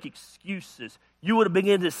begun to make excuses. You would have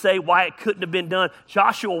begun to say why it couldn't have been done.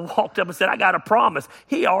 Joshua walked up and said, I got a promise.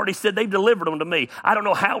 He already said they've delivered them to me. I don't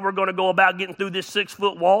know how we're going to go about getting through this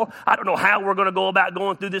 6-foot wall. I don't know how we're going to go about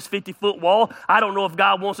going through this 50-foot wall. I don't know if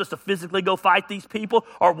God wants us to physically go fight these people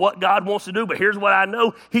or what God wants to do. But here's what I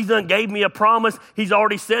know. He's done gave me a promise. He's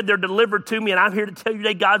already said they're delivered to me. And I'm here to tell you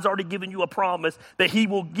today, God's already given you a promise that he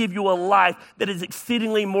will give you a life that is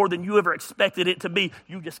exceedingly more than you ever expected it to be.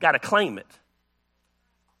 You just got to claim it.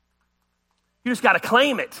 You just got to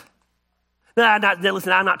claim it. Now,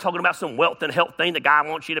 listen, I'm not talking about some wealth and health thing that God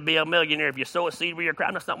wants you to be a millionaire if you sow a seed with your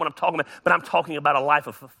crowd. That's not what I'm talking about. But I'm talking about a life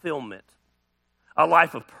of fulfillment, a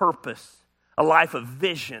life of purpose, a life of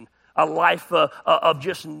vision, a life of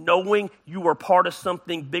just knowing you are part of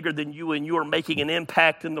something bigger than you and you are making an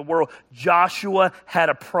impact in the world. Joshua had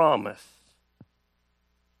a promise.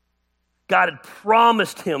 God had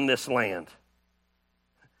promised him this land.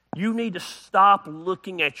 You need to stop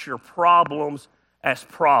looking at your problems as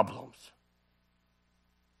problems.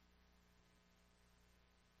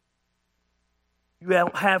 You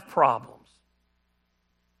don't have problems.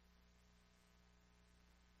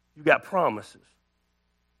 You got promises.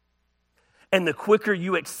 And the quicker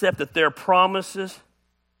you accept that they're promises,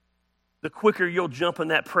 the quicker you'll jump in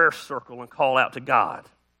that prayer circle and call out to God.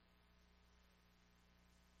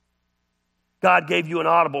 God gave you an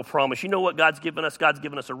audible promise. You know what God's given us? God's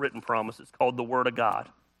given us a written promise. It's called the Word of God.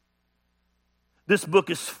 This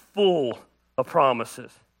book is full of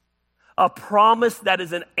promises. A promise that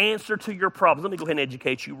is an answer to your problems. Let me go ahead and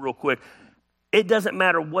educate you real quick. It doesn't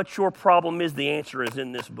matter what your problem is, the answer is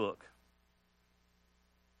in this book.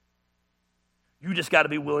 You just got to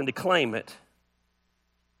be willing to claim it.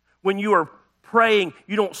 When you are praying,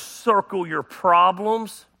 you don't circle your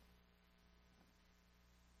problems.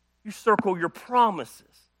 You circle your promises.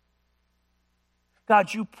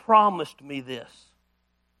 God, you promised me this.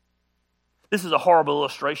 This is a horrible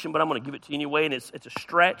illustration, but I'm going to give it to you anyway, and it's a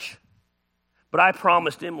stretch. But I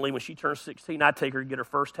promised Emily when she turns 16, I'd take her to get her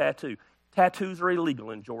first tattoo. Tattoos are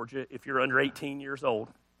illegal in Georgia if you're under 18 years old.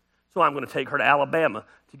 So I'm going to take her to Alabama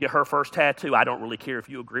to get her first tattoo. I don't really care if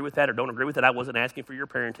you agree with that or don't agree with it. I wasn't asking for your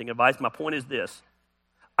parenting advice. My point is this.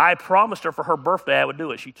 I promised her for her birthday I would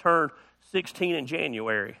do it. She turned 16 in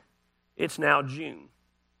January. It's now June.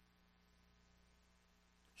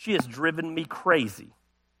 She has driven me crazy.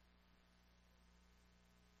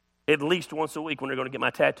 At least once a week when they're going to get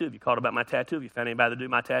my tattoo. Have you called about my tattoo? Have you found anybody to do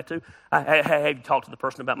my tattoo? Have you talked to the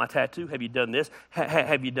person about my tattoo? Have you done this?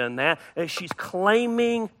 Have you done that? And she's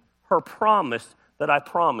claiming her promise that I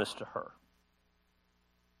promised to her.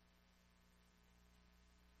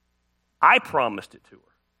 I promised it to her.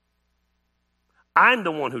 I'm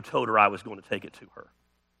the one who told her I was going to take it to her.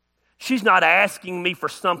 She's not asking me for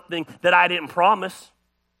something that I didn't promise.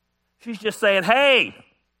 She's just saying, hey,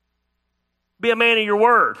 be a man of your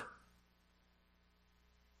word.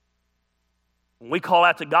 When we call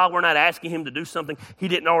out to God, we're not asking him to do something he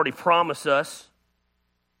didn't already promise us.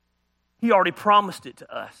 He already promised it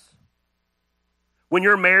to us. When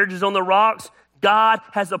your marriage is on the rocks, God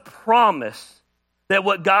has a promise that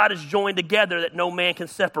what God has joined together that no man can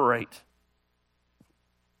separate.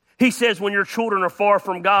 He says when your children are far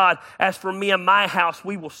from God, as for me and my house,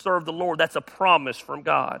 we will serve the Lord. That's a promise from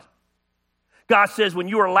God. God says when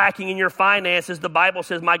you are lacking in your finances, the Bible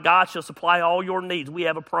says, my God shall supply all your needs. We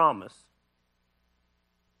have a promise.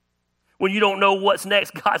 When you don't know what's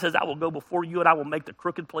next, God says, I will go before you and I will make the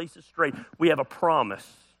crooked places straight. We have a promise.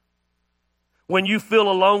 When you feel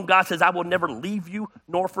alone, God says, I will never leave you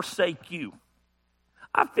nor forsake you.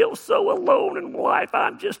 I feel so alone in life,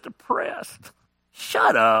 I'm just depressed.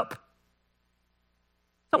 Shut up.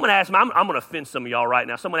 Someone asked me, I'm going to offend some of y'all right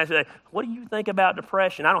now. Someone asked me, what do you think about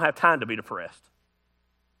depression? I don't have time to be depressed.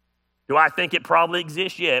 Do I think it probably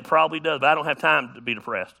exists? Yeah, it probably does, but I don't have time to be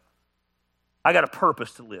depressed. I got a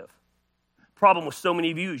purpose to live. Problem with so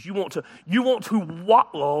many of you is you want to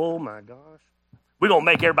oh my gosh. We're going to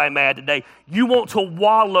make everybody mad today. You want to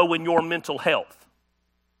wallow in your mental health.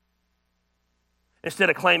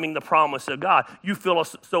 Instead of claiming the promise of God, you feel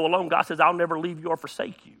so alone. God says, I'll never leave you or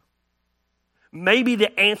forsake you. Maybe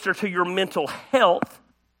the answer to your mental health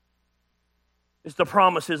is the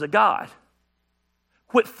promises of God.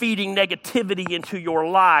 Quit feeding negativity into your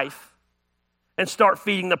life and start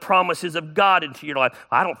feeding the promises of God into your life.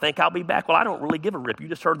 I don't think I'll be back. Well, I don't really give a rip. You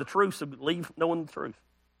just heard the truth, so leave knowing the truth.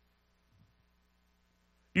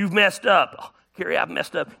 You've messed up. Oh, Carrie, I've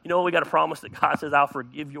messed up. You know what? We got a promise that God says, I'll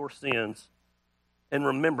forgive your sins and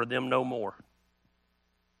remember them no more.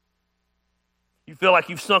 You feel like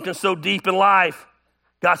you've sunken so deep in life.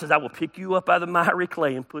 God says, I will pick you up out of the miry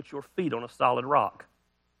clay and put your feet on a solid rock.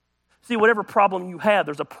 See, whatever problem you have,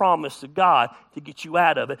 there's a promise of God to get you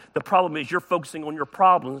out of it. The problem is you're focusing on your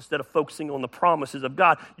problems instead of focusing on the promises of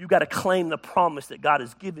God. You got to claim the promise that God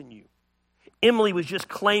has given you. Emily was just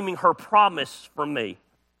claiming her promise from me.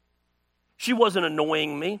 She wasn't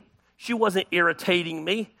annoying me. She wasn't irritating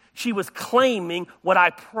me. She was claiming what I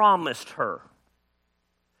promised her.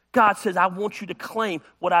 God says, I want you to claim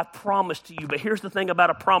what I promised to you. But here's the thing about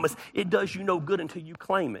a promise. It does you no good until you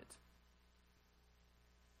claim it.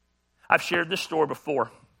 I've shared this story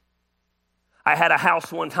before. I had a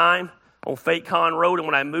house one time on Fate Con Road, and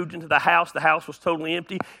when I moved into the house was totally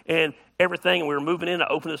empty, and everything, and we were moving in. I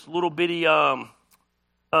opened this little bitty closet,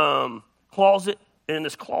 and in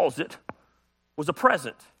this closet was a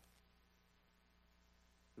present.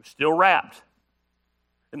 It was still wrapped.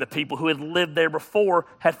 And the people who had lived there before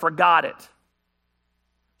had forgot it.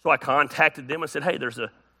 So I contacted them and said, hey, there's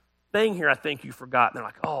a thing here I think you forgot. And they're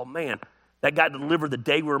like, oh, man, that got delivered the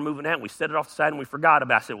day we were moving out. And we set it off the side and we forgot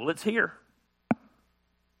about it. I said, well, it's here.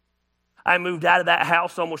 I moved out of that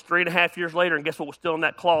house almost 3.5 years later, and guess what was still in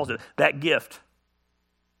that closet? That gift.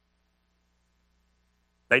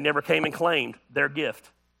 They never came and claimed their gift.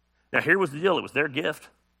 Now, here was the deal. It was their gift.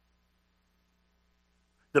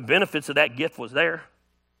 The benefits of that gift was there.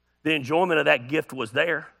 The enjoyment of that gift was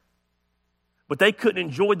there. But they couldn't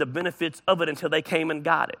enjoy the benefits of it until they came and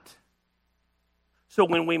got it. So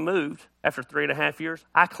when we moved, after 3.5 years,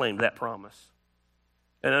 I claimed that promise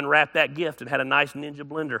and unwrapped that gift and had a nice Ninja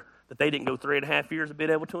blender that they didn't go 3.5 years of being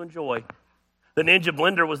able to enjoy. The Ninja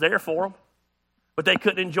blender was there for them, but they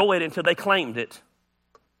couldn't enjoy it until they claimed it.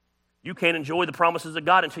 You can't enjoy the promises of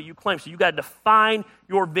God until you claim. So you got to define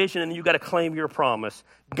your vision, and you got to claim your promise.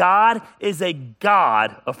 God is a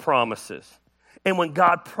God of promises. And when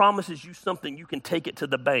God promises you something, you can take it to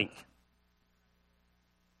the bank.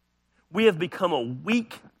 We have become a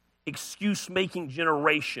weak, excuse-making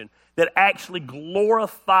generation that actually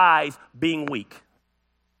glorifies being weak.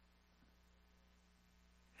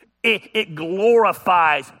 It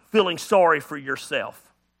glorifies feeling sorry for yourself.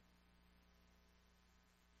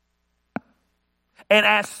 And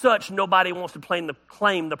as such, nobody wants to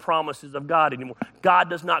claim the promises of God anymore. God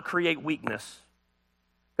does not create weakness.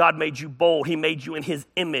 God made you bold. He made you in his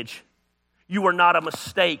image. You are not a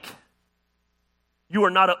mistake. You are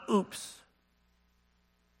not a oops.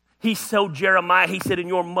 He told Jeremiah, he said, in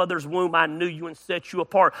your mother's womb, I knew you and set you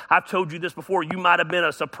apart. I've told you this before. You might have been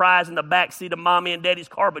a surprise in the backseat of mommy and daddy's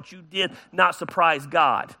car, but you did not surprise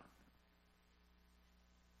God.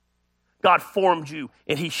 God formed you,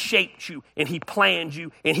 and he shaped you, and he planned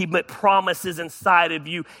you, and he put promises inside of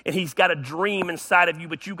you, and he's got a dream inside of you,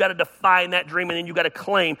 but you got to define that dream, and then you got to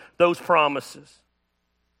claim those promises.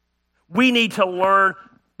 We need to learn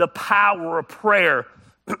the power of prayer.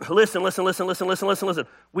 Listen.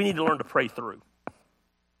 We need to learn to pray through.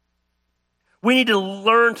 We need to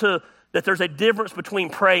learn that there's a difference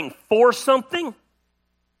between praying for something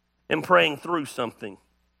and praying through something.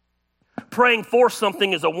 Praying for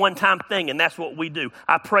something is a one-time thing, and that's what we do.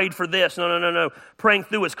 I prayed for this. No. Praying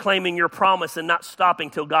through is claiming your promise and not stopping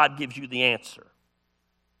till God gives you the answer.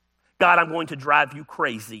 God, I'm going to drive you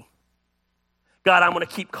crazy. God, I'm going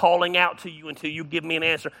to keep calling out to you until you give me an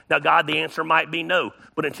answer. Now, God, the answer might be no,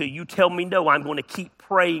 but until you tell me no, I'm going to keep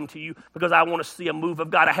praying to you because I want to see a move of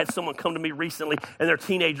God. I had someone come to me recently, and their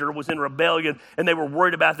teenager was in rebellion, and they were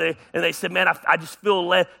worried about that, and they said, man, I just feel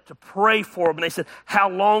led to pray for them. And they said, how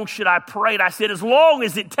long should I pray? And I said, as long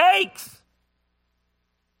as it takes.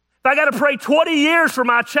 If I got to pray 20 years for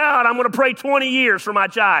my child, I'm going to pray 20 years for my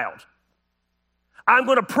child. I'm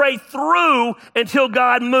going to pray through until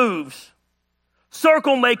God moves.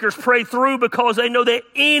 Circle makers pray through because they know that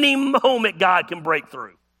any moment God can break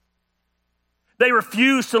through. They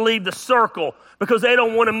refuse to leave the circle because they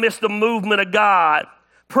don't want to miss the movement of God.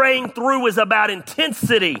 Praying through is about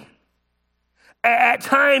intensity. At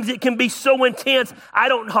times it can be so intense.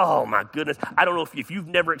 Oh my goodness. I don't know if you've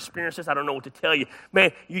never experienced this, I don't know what to tell you.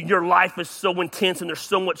 Man, your life is so intense and there's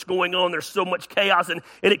so much going on. There's so much chaos and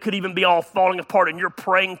it could even be all falling apart and you're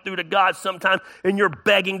praying through to God sometimes and you're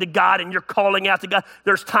begging to God and you're calling out to God.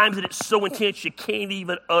 There's times that it's so intense you can't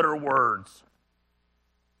even utter words.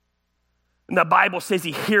 And the Bible says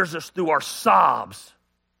he hears us through our sobs.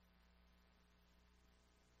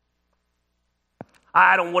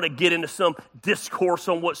 I don't want to get into some discourse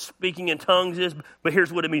on what speaking in tongues is, but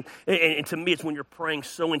here's what it means. And to me, it's when you're praying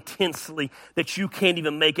so intensely that you can't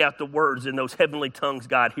even make out the words in those heavenly tongues.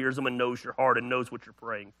 God hears them and knows your heart and knows what you're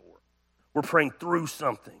praying for. We're praying through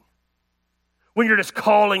something. When you're just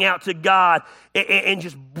calling out to God and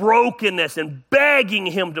just brokenness and begging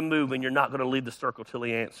him to move, and you're not going to leave the circle till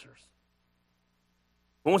he answers.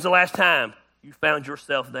 When was the last time you found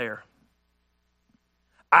yourself there?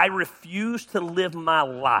 I refuse to live my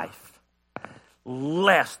life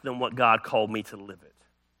less than what God called me to live it.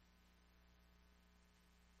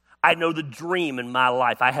 I know the dream in my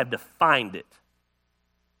life. I have defined it.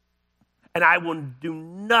 And I will do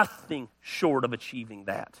nothing short of achieving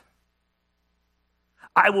that.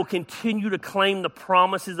 I will continue to claim the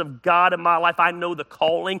promises of God in my life. I know the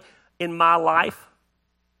calling in my life.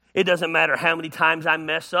 It doesn't matter how many times I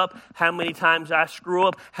mess up, how many times I screw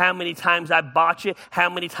up, how many times I botch it, how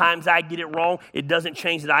many times I get it wrong. It doesn't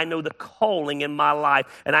change that I know the calling in my life,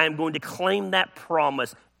 and I am going to claim that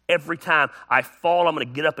promise every time I fall. I'm going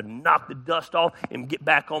to get up and knock the dust off and get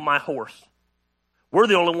back on my horse. We're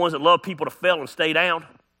the only ones that love people to fail and stay down.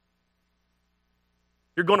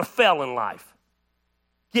 You're going to fail in life.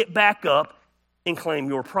 Get back up and claim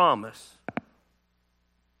your promise.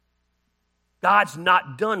 God's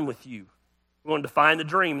not done with you. We're going to define the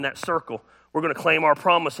dream in that circle. We're going to claim our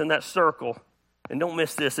promise in that circle. And don't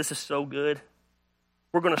miss this. This is so good.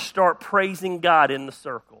 We're going to start praising God in the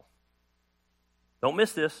circle. Don't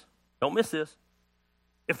miss this. Don't miss this.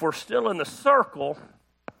 If we're still in the circle,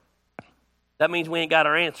 that means we ain't got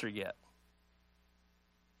our answer yet.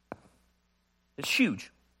 It's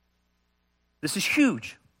huge. This is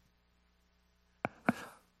huge.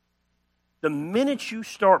 The minute you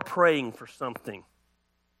start praying for something,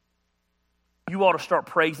 you ought to start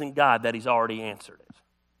praising God that He's already answered it.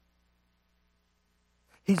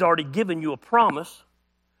 He's already given you a promise.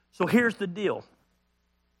 So here's the deal.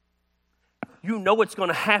 You know it's going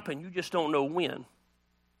to happen. You just don't know when.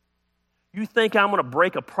 You think I'm going to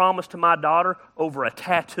break a promise to my daughter over a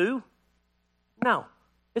tattoo? No,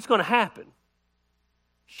 it's going to happen.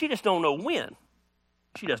 She just don't know when.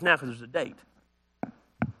 She does now because there's a date.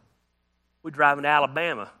 We're driving to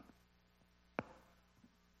Alabama.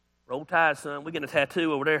 Roll Tide, son. We're getting a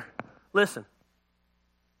tattoo over there. Listen,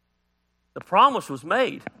 the promise was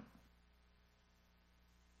made.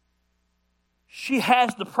 She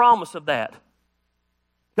has the promise of that.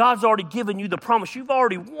 God's already given you the promise. You've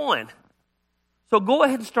already won. So go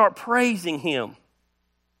ahead and start praising Him.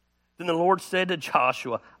 Then the Lord said to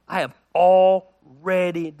Joshua, I have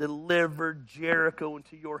already delivered Jericho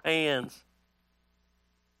into your hands.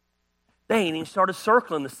 They ain't even started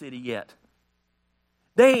circling the city yet.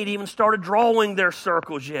 They ain't even started drawing their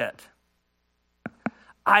circles yet.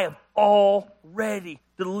 I have already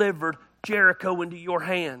delivered Jericho into your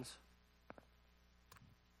hands.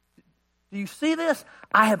 Do you see this?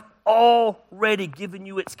 I have already given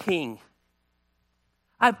you its king.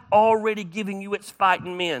 I've already given you its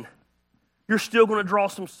fighting men. You're still going to draw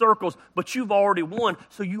some circles, but you've already won,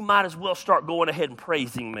 so you might as well start going ahead and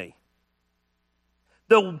praising me.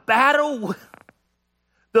 The battle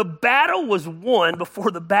was won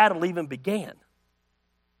before the battle even began.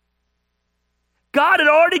 God had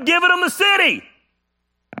already given them the city.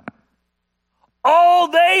 All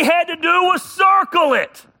they had to do was circle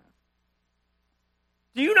it.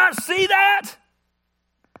 Do you not see that?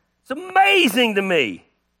 It's amazing to me.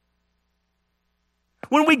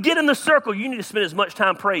 When we get in the circle, you need to spend as much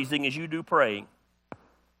time praising as you do praying.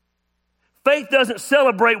 Faith doesn't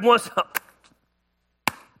celebrate once.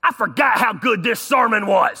 I forgot how good this sermon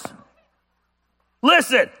was.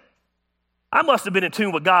 Listen, I must have been in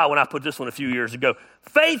tune with God when I put this one a few years ago.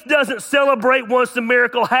 Faith doesn't celebrate once the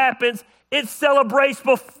miracle happens. It celebrates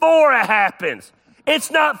before it happens. It's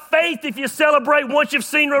not faith if you celebrate once you've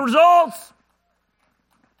seen the results.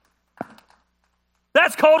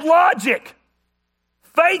 That's called logic.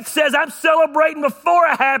 Faith says I'm celebrating before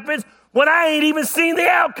it happens when I ain't even seen the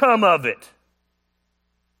outcome of it.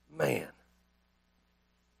 Man.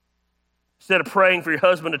 Instead of praying for your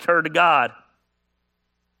husband to turn to God,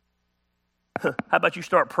 how about you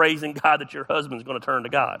start praising God that your husband's going to turn to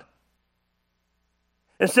God?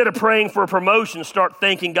 Instead of praying for a promotion, start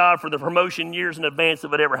thanking God for the promotion years in advance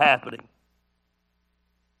of it ever happening.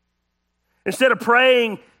 Instead of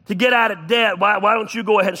praying to get out of debt, why don't you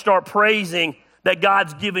go ahead and start praising that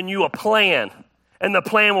God's given you a plan, and the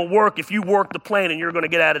plan will work if you work the plan and you're going to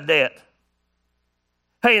get out of debt.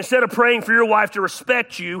 Hey, instead of praying for your wife to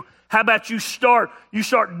respect you, how about you start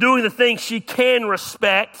doing the things she can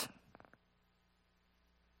respect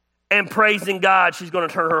and praising God she's going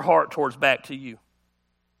to turn her heart towards back to you.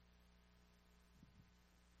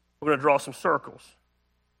 We're going to draw some circles.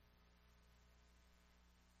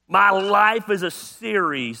 My life is a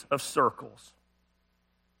series of circles.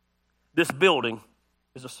 This building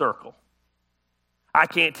is a circle. I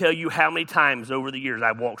can't tell you how many times over the years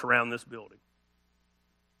I've walked around this building.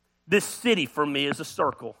 This city for me is a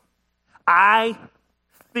circle. I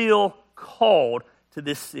feel called to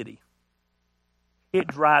this city. It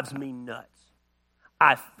drives me nuts.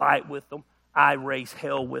 I fight with them. I raise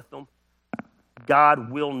hell with them.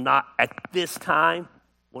 God will not, at this time,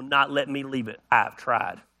 will not let me leave it. I've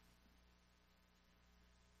tried.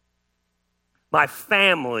 My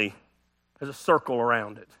family has a circle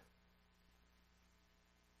around it.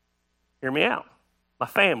 Hear me out. My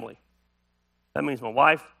family. That means my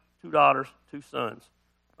wife, 2 daughters, 2 sons.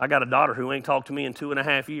 I got a daughter who ain't talked to me in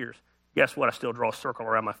 2.5 years. Guess what? I still draw a circle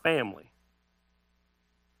around my family.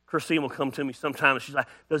 Christine will come to me sometimes and she's like,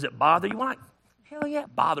 does it bother you? I'm like, hell yeah,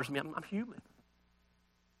 it bothers me. I'm human.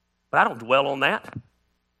 But I don't dwell on that.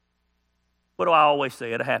 What do I always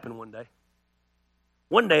say? It'll happen one day.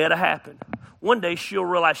 One day it'll happen. One day she'll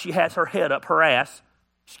realize she has her head up her ass.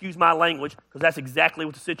 Excuse my language, because that's exactly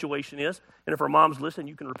what the situation is. And if her mom's listening,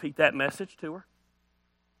 you can repeat that message to her.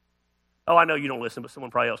 Oh, I know you don't listen, but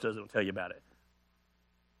someone probably else does. It'll tell you about it.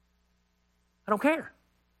 I don't care.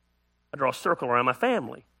 I draw a circle around my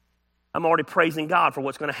family. I'm already praising God for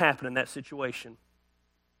what's going to happen in that situation.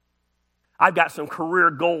 I've got some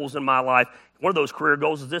career goals in my life. One of those career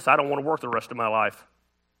goals is this: I don't want to work the rest of my life.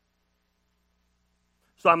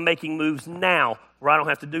 So I'm making moves now where I don't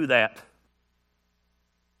have to do that.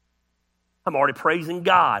 I'm already praising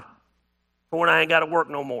God for when I ain't got to work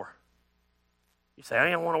no more. You say, I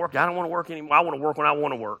don't want to work. I don't want to work anymore. I want to work when I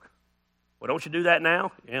want to work. Well, don't you do that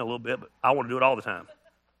now? Yeah, a little bit, but I want to do it all the time.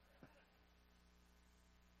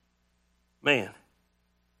 Man,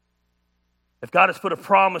 if God has put a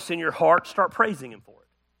promise in your heart, start praising Him for it.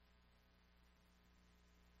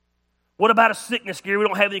 What about a sickness, Gary? We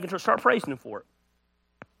don't have any control. Start praising Him for it.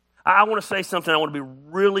 I want to say something. I want to be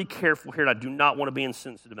really careful here, and I do not want to be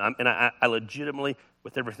insensitive. And I legitimately,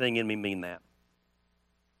 with everything in me, mean that.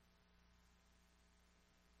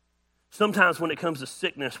 Sometimes when it comes to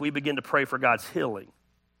sickness, we begin to pray for God's healing.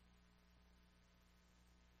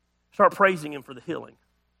 Start praising Him for the healing.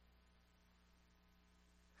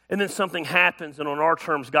 And then something happens, and on our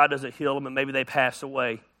terms, God doesn't heal them, and maybe they pass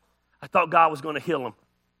away. I thought God was going to heal them.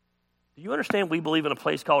 Do you understand we believe in a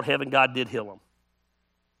place called heaven? God did heal them.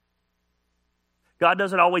 God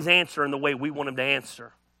doesn't always answer in the way we want Him to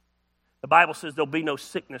answer. The Bible says there'll be no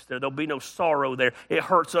sickness there. There'll be no sorrow there. It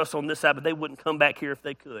hurts us on this side, but they wouldn't come back here if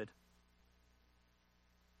they could.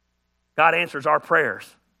 God answers our prayers.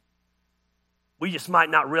 We just might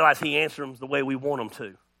not realize He answers them the way we want them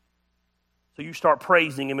to. So you start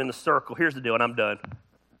praising Him in the circle. Here's the deal, and I'm done.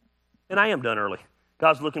 And I am done early.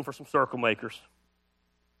 God's looking for some circle makers.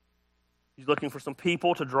 He's looking for some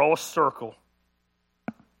people to draw a circle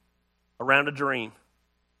around a dream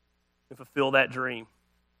and fulfill that dream.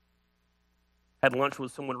 Had lunch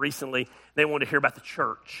with someone recently. They wanted to hear about the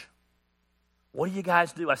church. What do you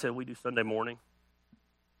guys do? I said, we do Sunday morning.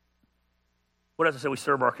 What else? I said, we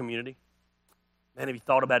serve our community. Man, have you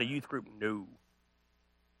thought about a youth group? No.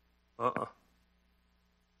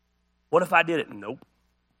 What if I did it? Nope.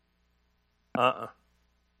 What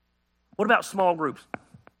about small groups?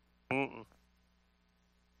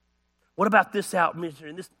 What about this out ministry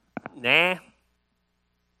and this? Nah.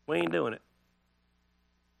 We ain't doing it.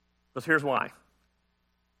 Because here's why.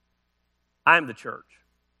 I'm the church.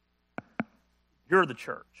 You're the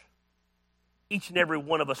church. Each and every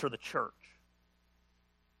one of us are the church.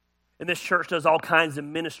 And this church does all kinds of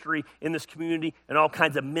ministry in this community and all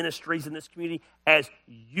kinds of ministries in this community as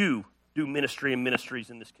you do ministry and ministries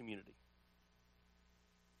in this community.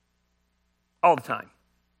 All the time.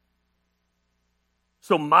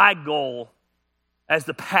 So my goal as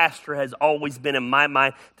the pastor has always been in my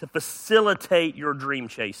mind to facilitate your dream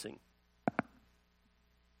chasing.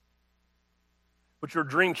 But your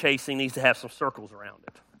dream chasing needs to have some circles around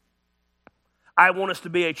it. I want us to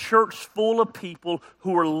be a church full of people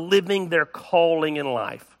who are living their calling in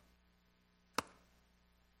life.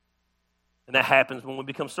 And that happens when we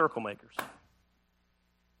become circle makers.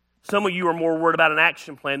 Some of you are more worried about an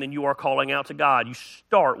action plan than you are calling out to God. You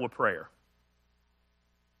start with prayer.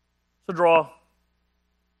 So draw a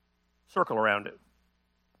circle around it.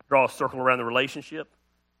 Draw a circle around the relationship,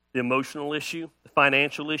 the emotional issue, the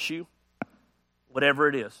financial issue, whatever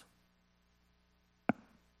it is.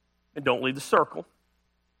 And don't leave the circle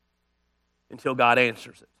until God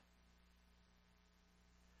answers it.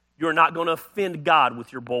 You're not going to offend God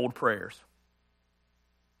with your bold prayers.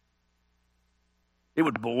 It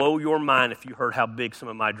would blow your mind if you heard how big some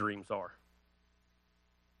of my dreams are.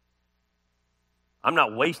 I'm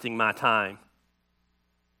not wasting my time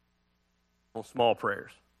on small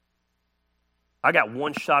prayers. I got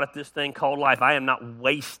one shot at this thing called life. I am not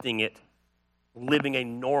wasting it living a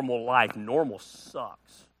normal life. Normal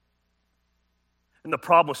sucks. And the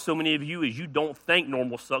problem with so many of you is you don't think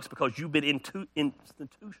normal sucks because you've been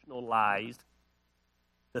institutionalized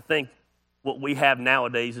to think what we have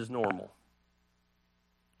nowadays is normal.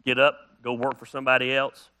 Get up, go work for somebody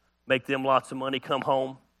else, make them lots of money, come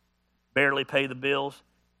home, barely pay the bills,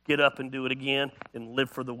 get up and do it again, and live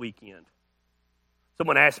for the weekend.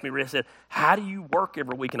 Someone asked me, Rick, said, how do you work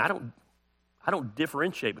every weekend? I don't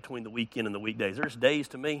differentiate between the weekend and the weekdays. There's days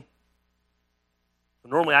to me.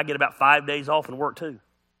 Normally I get about 5 days off and work too.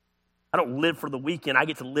 I don't live for the weekend. I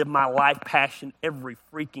get to live my life passion every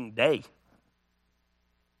freaking day.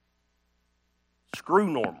 Screw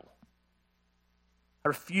normal. I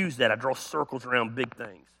refuse that. I draw circles around big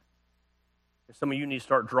things. And some of you need to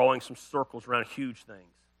start drawing some circles around huge things.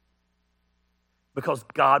 Because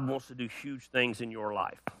God wants to do huge things in your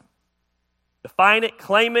life. Define it,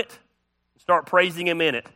 claim it, and start praising Him in it.